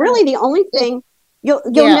account. Because really the only thing, you'll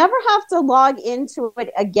never have to log into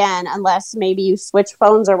it again unless maybe you switch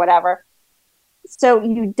phones or whatever. So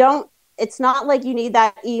it's not like you need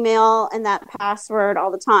that email and that password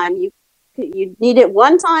all the time. you need it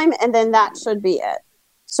one time, and then that should be it.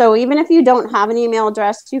 So even if you don't have an email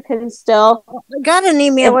address, you can still. I got an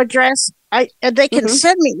email address. They can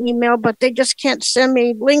send me email, but they just can't send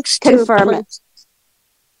me links to confirm it.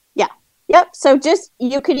 Yeah. Yep. So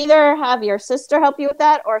you could either have your sister help you with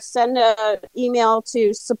that, or send an email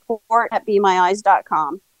to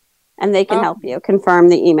support@BeMyEyes.com, and they can help you confirm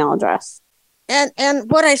the email address. And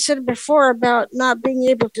what I said before about not being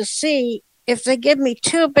able to see, if they give me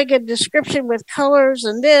too big a description with colors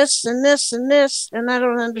and this and this and this, and I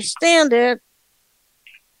don't understand it,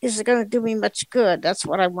 is it going to do me much good? That's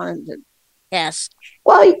what I wanted to ask.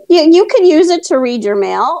 Well, you can use it to read your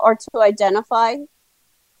mail or to identify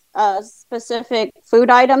a specific food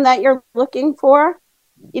item that you're looking for.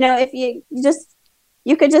 If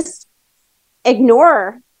you could just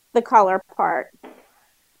ignore the color part.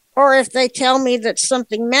 Or if they tell me that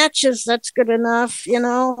something matches, that's good enough,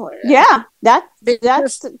 Yeah,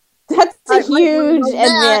 that's a huge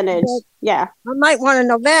advantage. Yeah. I might want to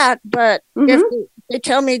know that, but if they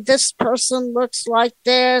tell me this person looks like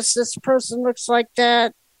this person looks like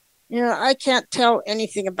that, I can't tell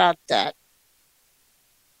anything about that.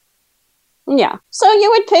 Yeah. So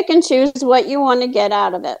you would pick and choose what you want to get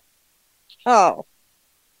out of it. Oh.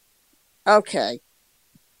 Okay.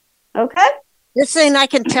 Okay. You're saying I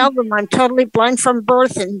can tell them I'm totally blind from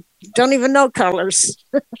birth and don't even know colors.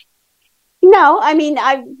 No, I mean,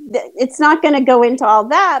 it's not going to go into all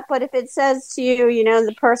that, but if it says to you,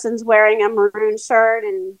 the person's wearing a maroon shirt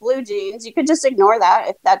and blue jeans, you could just ignore that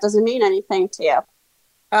if that doesn't mean anything to you.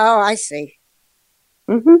 Oh, I see.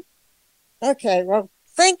 Mm-hmm. Okay, well,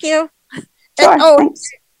 thank you. Sure, thanks.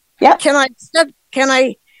 Yep. Can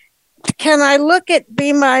I look at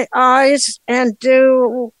Be My Eyes and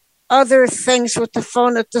do other things with the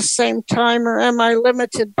phone at the same time, or am I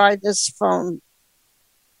limited by this phone?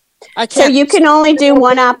 So you can only do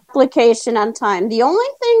one application at a time. The only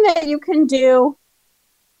thing that you can do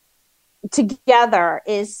together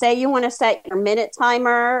is, say you want to set your minute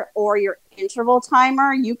timer or your interval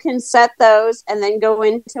timer. You can set those and then go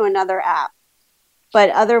into another app.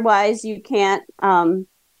 But otherwise, you can't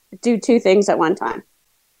do two things at one time.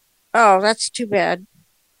 Oh, that's too bad.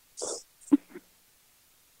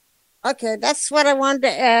 Okay, that's what I wanted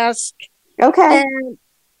to ask. Okay.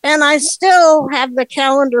 And I still have the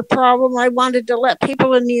calendar problem. I wanted to let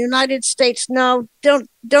people in the United States know, don't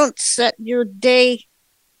set your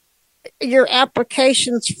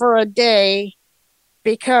applications for a day,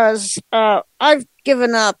 because I've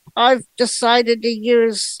given up. I've decided to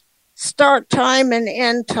use start time and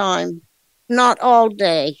end time, not all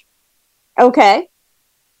day. Okay.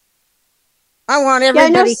 I want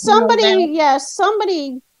everybody to know that. Yeah,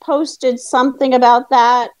 somebody posted something about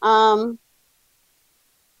that.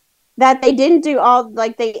 That they didn't do all,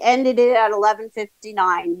 like they ended it at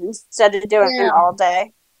 11:59 instead of doing it all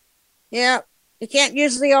day. Yeah, you can't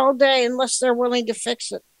use the all day unless they're willing to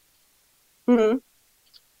fix it.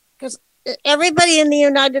 Because everybody in the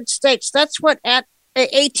United States, that's what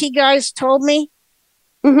AT guys told me.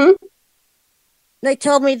 They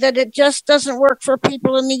told me that it just doesn't work for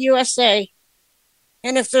people in the USA.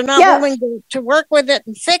 And if they're not willing to work with it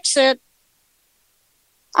and fix it,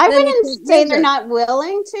 I wouldn't say they're not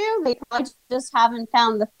willing to. They probably just haven't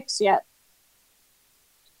found the fix yet.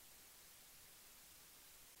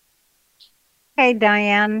 Hey,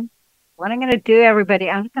 Diane, what I'm going to do, everybody,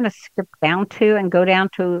 I'm going to skip down to and go down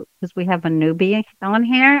to, because we have a newbie on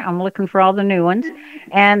here. I'm looking for all the new ones.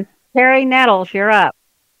 And Terry Nettles, you're up.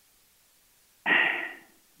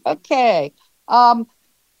 Okay. Hi,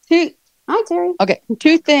 Terry. Okay.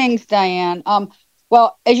 Two things, Diane.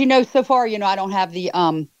 Well, as you know, so far, I don't have the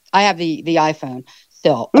I have the iPhone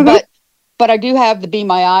still, but I do have the Be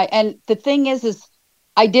My Eye. And the thing is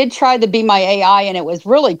I did try the Be My AI, and it was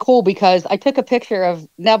really cool because I took a picture of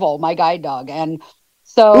Neville, my guide dog, and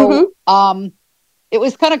so it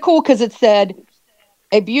was kind of cool because it said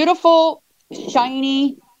a beautiful,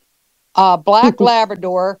 shiny black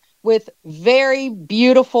Labrador with very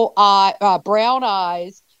beautiful brown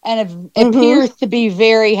eyes, and it appears to be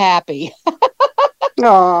very happy.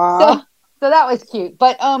 Aww. So that was cute.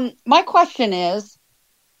 But my question is,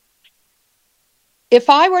 if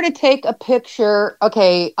I were to take a picture,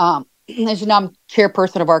 okay, as you know, I'm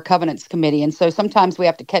chairperson of our covenants committee, and so sometimes we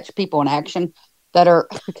have to catch people in action that are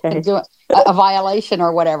doing a violation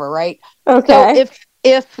or whatever, right? Okay. So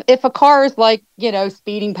if a car is like,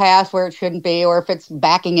 speeding past where it shouldn't be, or if it's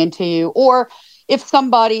backing into you, or if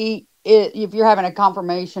if you're having a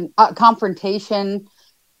confrontation,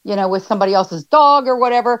 with somebody else's dog or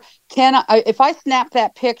whatever, if I snap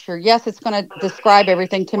that picture, yes, it's going to describe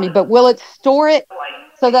everything to me, but will it store it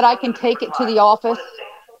so that I can take it to the office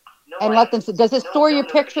and let them. Does it store your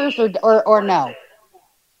pictures or no?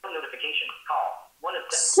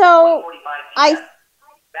 So I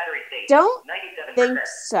don't think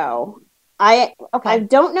so. I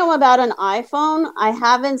don't know about an iPhone. I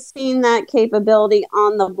haven't seen that capability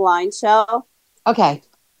on the BlindShell. Okay.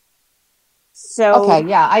 So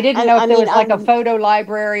yeah, I didn't know if there was like a photo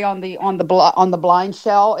library on the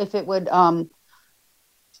BlindShell, if it would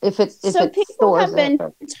if it people stores have been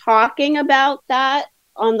talking about that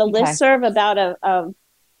on the listserv about a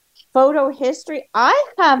photo history. I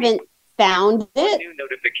haven't found it,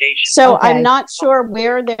 so I'm not sure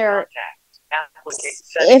where they're.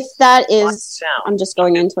 If that is, I'm just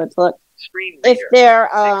going into it to look. If they're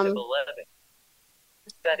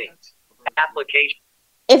settings, application.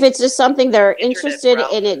 If it's just something they're interested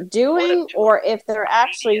in it doing, or if they're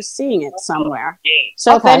actually seeing it somewhere.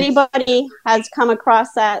 So if anybody has come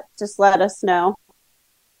across that, just let us know.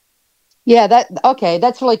 Yeah,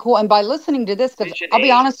 that's really cool. And by listening to this, because I'll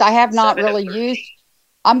be honest, I have not really used.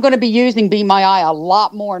 I'm going to be using Be My Eye a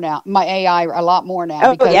lot more now. My AI a lot more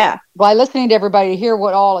now. Because by listening to everybody, hear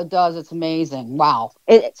what all it does, it's amazing. Wow.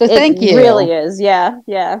 So thank you. It really is. Yeah.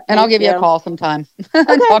 And I'll give you a call sometime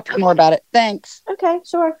and talk to you more about it. Thanks. Okay,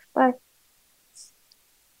 sure. Bye.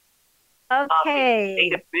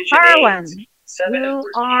 Okay, Harlan, you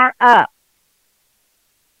are up.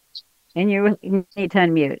 And you need to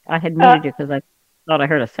unmute. I had muted you because I thought I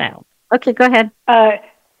heard a sound. Okay, go ahead.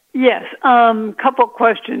 Yes, couple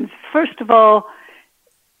questions. First of all,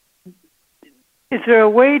 is there a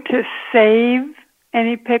way to save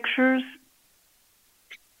any pictures?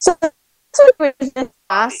 So that's what I was just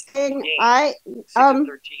asking.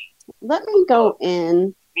 Let me go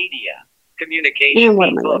in. Media, communication,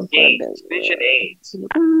 Facebook, games, vision aids.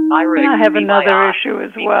 I have another issue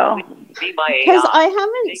as well. Because I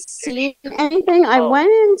haven't seen anything. I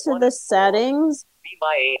went into the settings.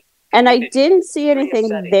 And I didn't see anything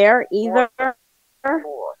there either.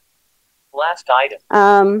 Last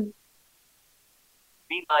item.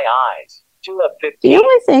 Be My Eyes. 2 of 15. The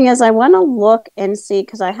only thing is I want to look and see,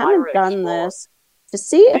 because I haven't done this, to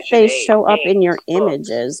see if they show up in your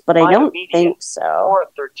images, but I don't think so. 4 of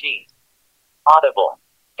 13. Audible.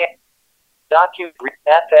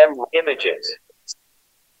 FM images.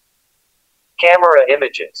 Camera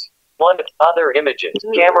images. 1 other images.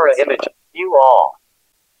 Camera image. View all.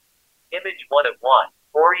 Image 1 of 1.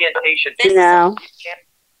 Orientation. No.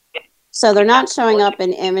 So they're not showing up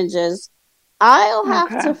in images. I'll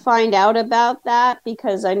have to find out about that,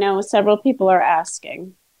 because I know several people are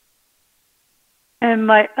asking. And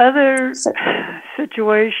my other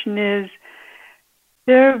situation is,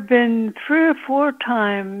 there have been 3 or 4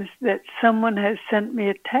 times that someone has sent me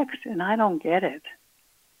a text and I don't get it.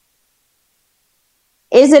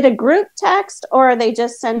 Is it a group text, or are they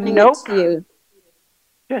just sending it to you?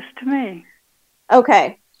 Just to me.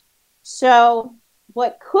 Okay. So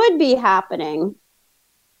what could be happening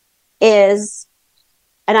is,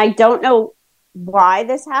 and I don't know why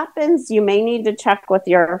this happens, you may need to check with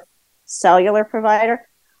your cellular provider.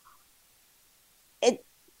 It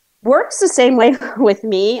works the same way with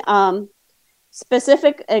me.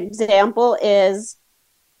 Specific example is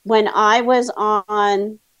when I was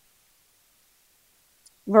on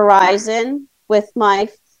Verizon with my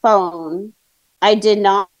phone, I did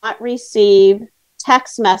not receive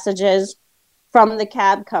text messages from the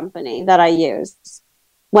cab company that I used.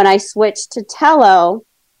 When I switched to Tello,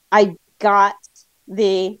 I got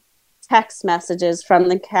the text messages from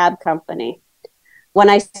the cab company. When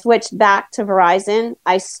I switched back to Verizon,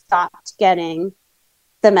 I stopped getting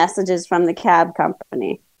the messages from the cab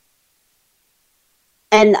company.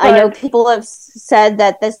 And I know people have said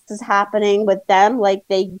that this is happening with them, like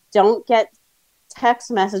they don't get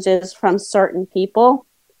text messages from certain people.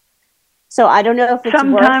 So I don't know if it's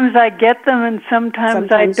sometimes I get them and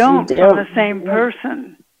sometimes I don't from the same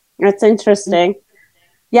person. That's interesting.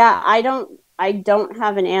 Yeah, I don't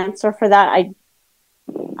have an answer for that.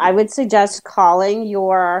 I would suggest calling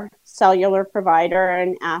your cellular provider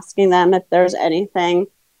and asking them if there's anything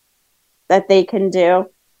that they can do.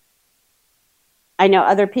 I know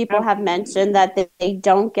other people have mentioned that they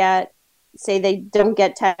don't get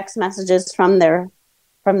text messages from their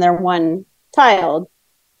one child,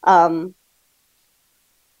 but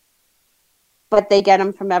they get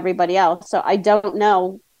them from everybody else. So I don't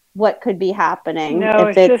know what could be happening. No,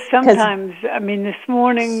 it's just sometimes. I mean, this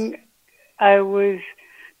morning I was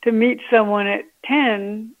to meet someone at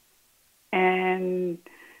 10 and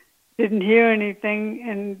didn't hear anything,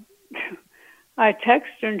 and I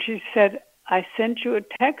texted her and she said, I sent you a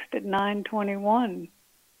text at 9:21.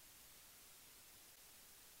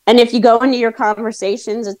 And if you go into your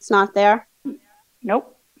conversations, it's not there?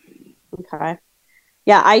 Nope. Okay.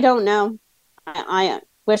 Yeah, I don't know. I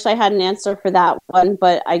wish I had an answer for that one,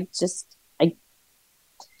 but I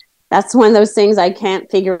that's one of those things I can't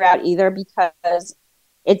figure out either, because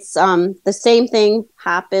it's the same thing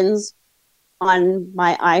happens on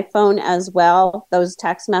my iPhone as well. Those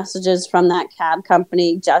text messages from that cab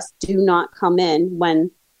company just do not come in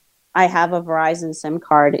when I have a Verizon SIM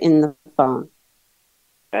card in the phone.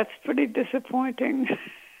 That's pretty disappointing.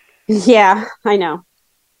 Yeah, I know.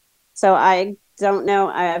 So I don't know.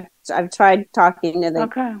 I've tried talking to the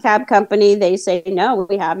cab company. They say, no,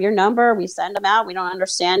 we have your number. We send them out. We don't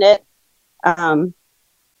understand it.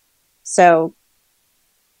 So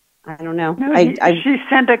I don't know. No, she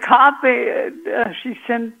sent a copy. She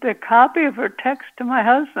sent a copy of her text to my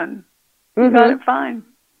husband. He got it fine.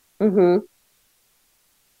 Mm-hmm.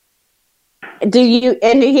 And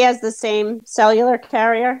he has the same cellular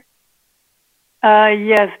carrier?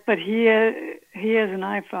 Yes, but he has an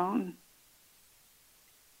iPhone.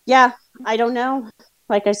 Yeah, I don't know.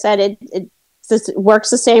 Like I said, it works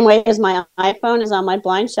the same way as my iPhone is on my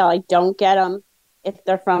BlindShell. I don't get them if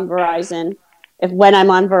they're from Verizon, when I'm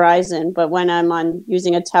on Verizon, but when I'm on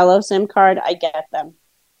using a Tello SIM card, I get them.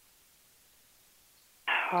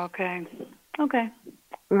 Okay. All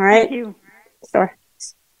right. Thank you. Sure.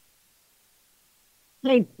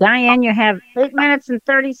 Hey, Diane, you have 8 minutes and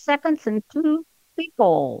 30 seconds and 2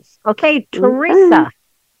 peoples. Okay, Teresa,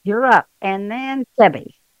 you're up. And then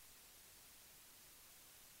Debbie.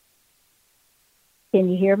 Can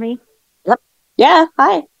you hear me? Yep. Yeah.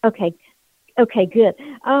 Hi. Okay, good.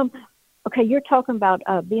 Okay, you're talking about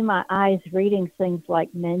Be My Eyes reading things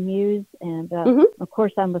like menus, and of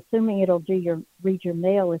course, I'm assuming it'll read your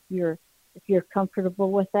mail if you're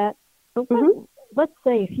comfortable with that. But let's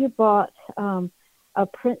say if you bought a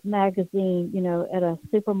print magazine, at a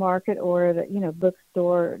supermarket or at a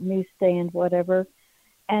bookstore, newsstand, whatever,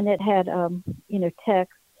 and it had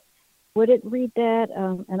text. Would it read that?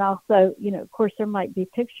 And also, of course, there might be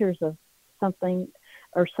pictures of something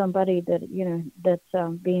or somebody that that's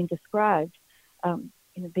being described,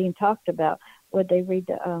 being talked about. Would they read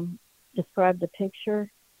describe the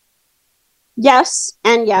picture? Yes,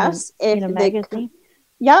 and yes. In a magazine.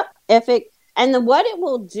 Yep. What it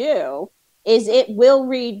will do is it will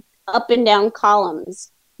read up and down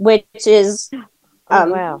columns, which is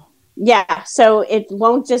wow. Yeah. So it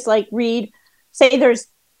won't just read. Say there's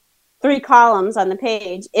 3 columns on the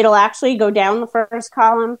page. It'll actually go down the first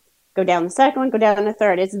column, go down the second one, go down the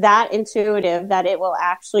third. It's that intuitive that it will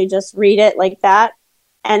actually just read it like that.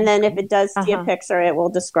 And then if it does see a picture, it will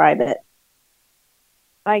describe it.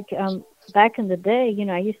 Like back in the day,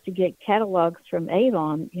 I used to get catalogs from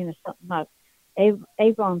Avon. Something like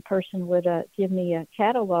Avon person would give me a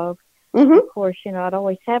catalog. Of course, I'd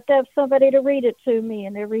always have to have somebody to read it to me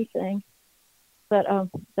and everything. But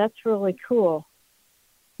that's really cool.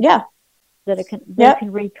 Yeah. That it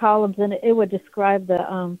can read columns, and it would describe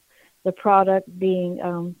the product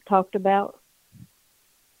being talked about.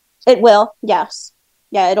 It will, yes.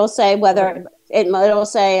 Yeah, it'll say whether it'll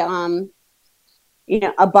say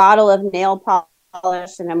a bottle of nail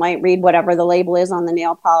polish, and it might read whatever the label is on the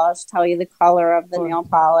nail polish, tell you the color of the nail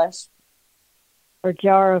polish. Or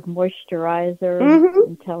jar of moisturizer,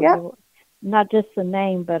 and tell you not just the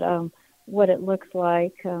name, but what it looks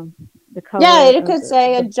like, the color. Yeah, it could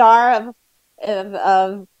say a jar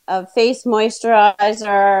of face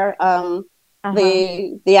moisturizer.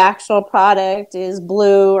 The actual product is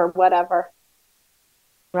blue or whatever.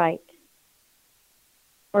 Right.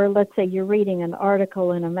 Or let's say you're reading an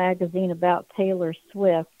article in a magazine about Taylor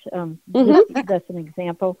Swift. That's an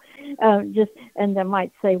example. And that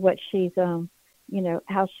might say what she's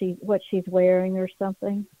what she's wearing or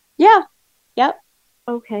something. Yeah. Yep.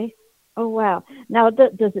 Okay. Oh wow. Now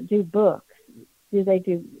does it do books? Does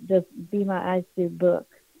Be My Eyes do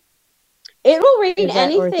books? It will read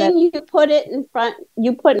anything you put in front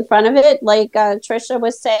of it. Like Trisha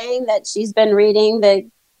was saying that she's been reading the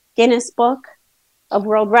Guinness Book of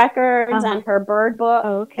World Records and her bird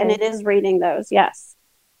book, and it is reading those. Yes.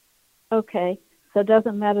 Okay, so it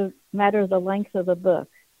doesn't matter the length of the book.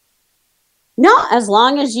 No, as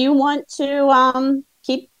long as you want to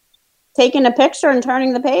keep taking a picture and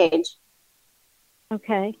turning the page.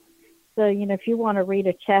 Okay, so if you want to read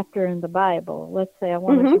a chapter in the Bible, let's say I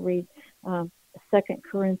wanted to read 2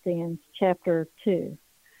 Corinthians chapter 2,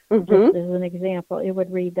 just as an example, it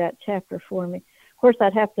would read that chapter for me. Of course,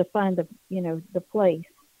 I'd have to find the place.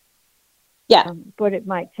 Yeah, but it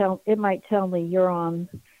might tell me you're on.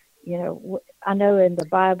 I know in the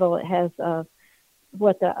Bible it has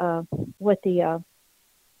what the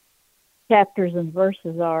chapters and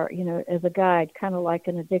verses are. As a guide, kind of like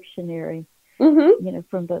in a dictionary. you know,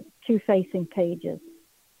 from the two facing pages.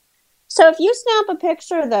 So if you snap a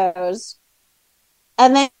picture of those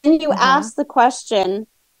and then you ask the question,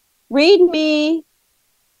 read me,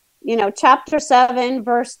 you know, chapter 7,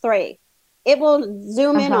 verse 3, it will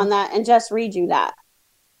zoom in on that and just read you that.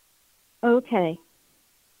 Okay.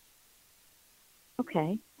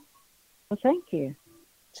 Okay. Well, thank you.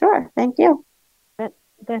 Sure. Thank you.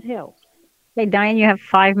 That helps. Hey, Diane, you have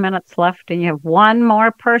 5 minutes left and you have one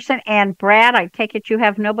more person. And Brad, I take it you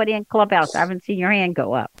have nobody in Clubhouse. I haven't seen your hand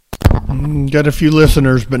go up. Got a few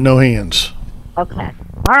listeners, but no hands. Okay.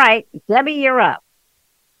 All right. Debbie, you're up.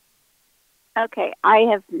 Okay. I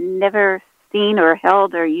have never seen or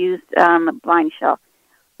held or used BlindShell.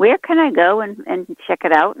 Where can I go and check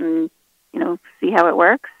it out and, you know, see how it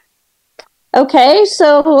works? Okay.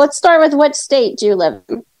 So let's start with what state do you live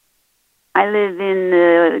in? I live in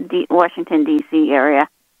the Washington, D.C. area.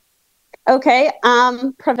 Okay.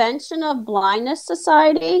 Prevention of Blindness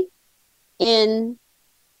Society in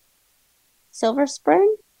Silver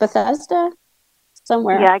Spring, Bethesda,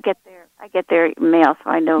 somewhere. Yeah, I get their mail, so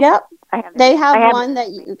I know. Yep. They have I one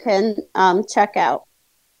that you can check out.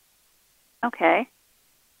 Okay.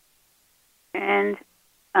 And,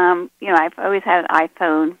 you know, I've always had an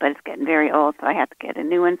iPhone, but it's getting very old, so I have to get a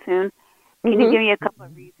new one soon. Can you give me a couple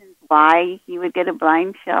of reasons why you would get a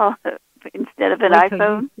BlindShell instead of an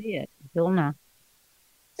iPhone? You see it. You'll know.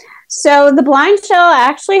 So the BlindShell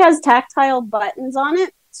actually has tactile buttons on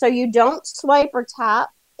it, so you don't swipe or tap.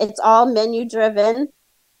 It's all menu driven.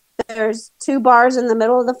 There's 2 bars in the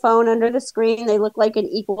middle of the phone under the screen. They look like an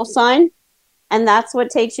equal sign, and that's what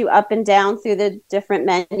takes you up and down through the different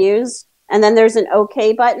menus. And then there's an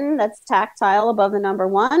OK button that's tactile above the number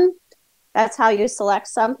 1. That's how you select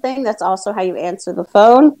something. That's also how you answer the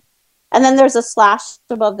phone. And then there's a slash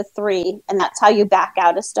above the 3, and that's how you back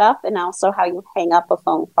out of stuff and also how you hang up a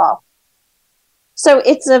phone call. So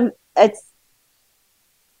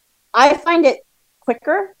I find it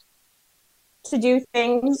quicker to do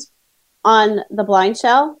things on the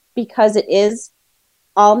BlindShell because it is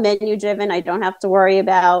all menu driven. I don't have to worry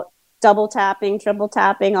about double tapping, triple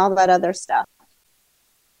tapping, all that other stuff.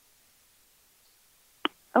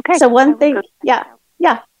 Okay. So one thing, yeah.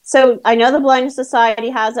 So I know the Blindness Society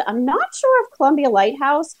has it. I'm not sure if Columbia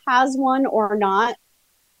Lighthouse has one or not.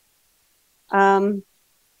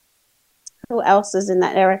 Who else is in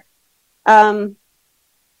that area?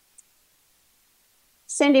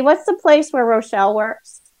 Cindy, what's the place where Rochelle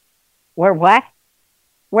works? Where what?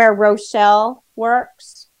 Where Rochelle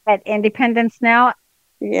works. At Independence Now?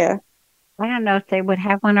 Yeah. I don't know if they would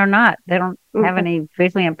have one or not. They don't have any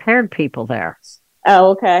visually impaired people there.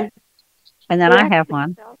 Oh, okay. And then I have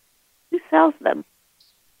one. Who sells them?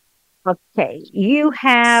 Okay. You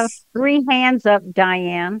have 3 hands up,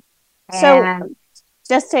 Diane. So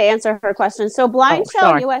just to answer her question. So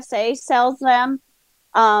BlindShell USA sells them.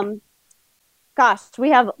 Gosh, we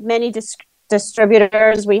have many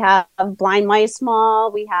distributors. We have Blind Mice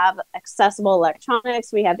Mall. We have Accessible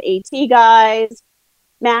Electronics. We have AT Guys,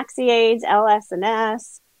 MaxiAids,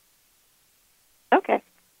 LS&S. Okay.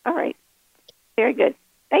 All right. Very good.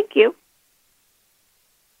 Thank you.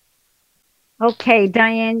 Okay,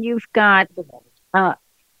 Diane, you've got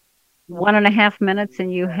 1.5 minutes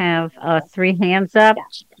and you have 3 hands up.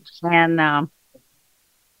 And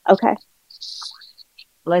okay.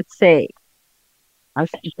 Let's see.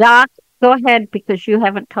 Doc, go ahead because you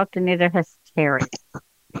haven't talked to neither has Terry.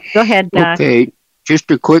 Go ahead, Doc. Okay,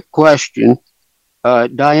 just a quick question.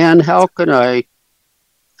 Diane, how can I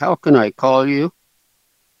call you?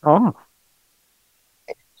 Oh.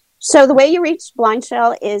 So the way you reach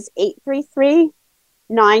BlindShell is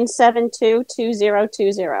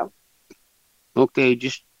 833-972-2020. Okay,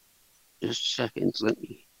 just a second. Let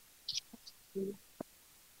me.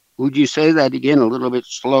 Would you say that again a little bit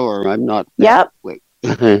slower? I'm not that quick.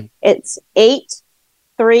 It's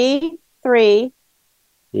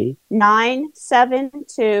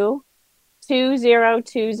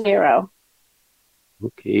 833-972-2020.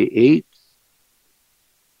 Okay,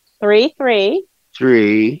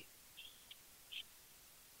 833.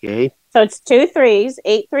 Okay. So it's 2 3s.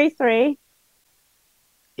 833.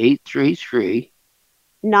 833.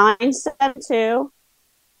 972.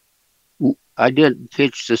 I didn't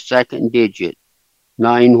pitch the second digit.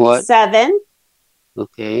 9 what? 7.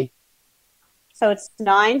 Okay. So it's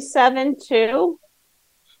 972.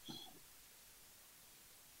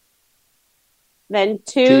 Then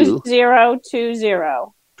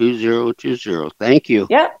 2020. 2020. Thank you.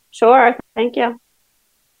 Yep, sure. Thank you.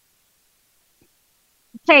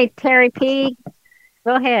 Okay, Terry P.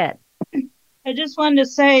 Go ahead. I just wanted to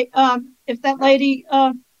say, if that lady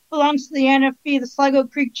belongs to the NFB, the Sligo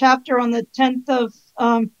Creek chapter, on the 10th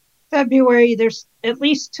of February. There's at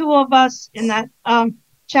least 2 of us in that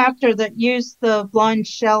chapter that use the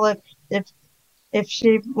BlindShell. If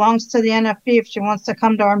she belongs to the NFB, if she wants to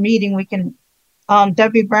come to our meeting, we can.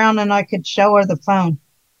 Debbie Brown and I could show her the phone.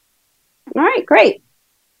 All right, great.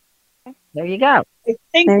 There you go. I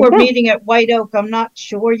think we're meeting at White Oak. I'm not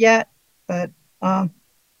sure yet, but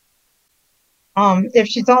if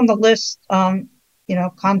she's on the list,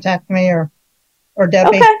 contact me or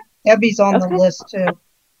Debbie. Okay. Debbie's on the list too.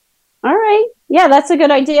 All right. Yeah, that's a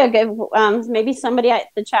good idea. Maybe somebody at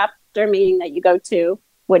the chapter meeting that you go to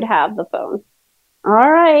would have the phone.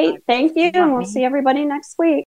 All right. Thank you. And we'll see everybody next week.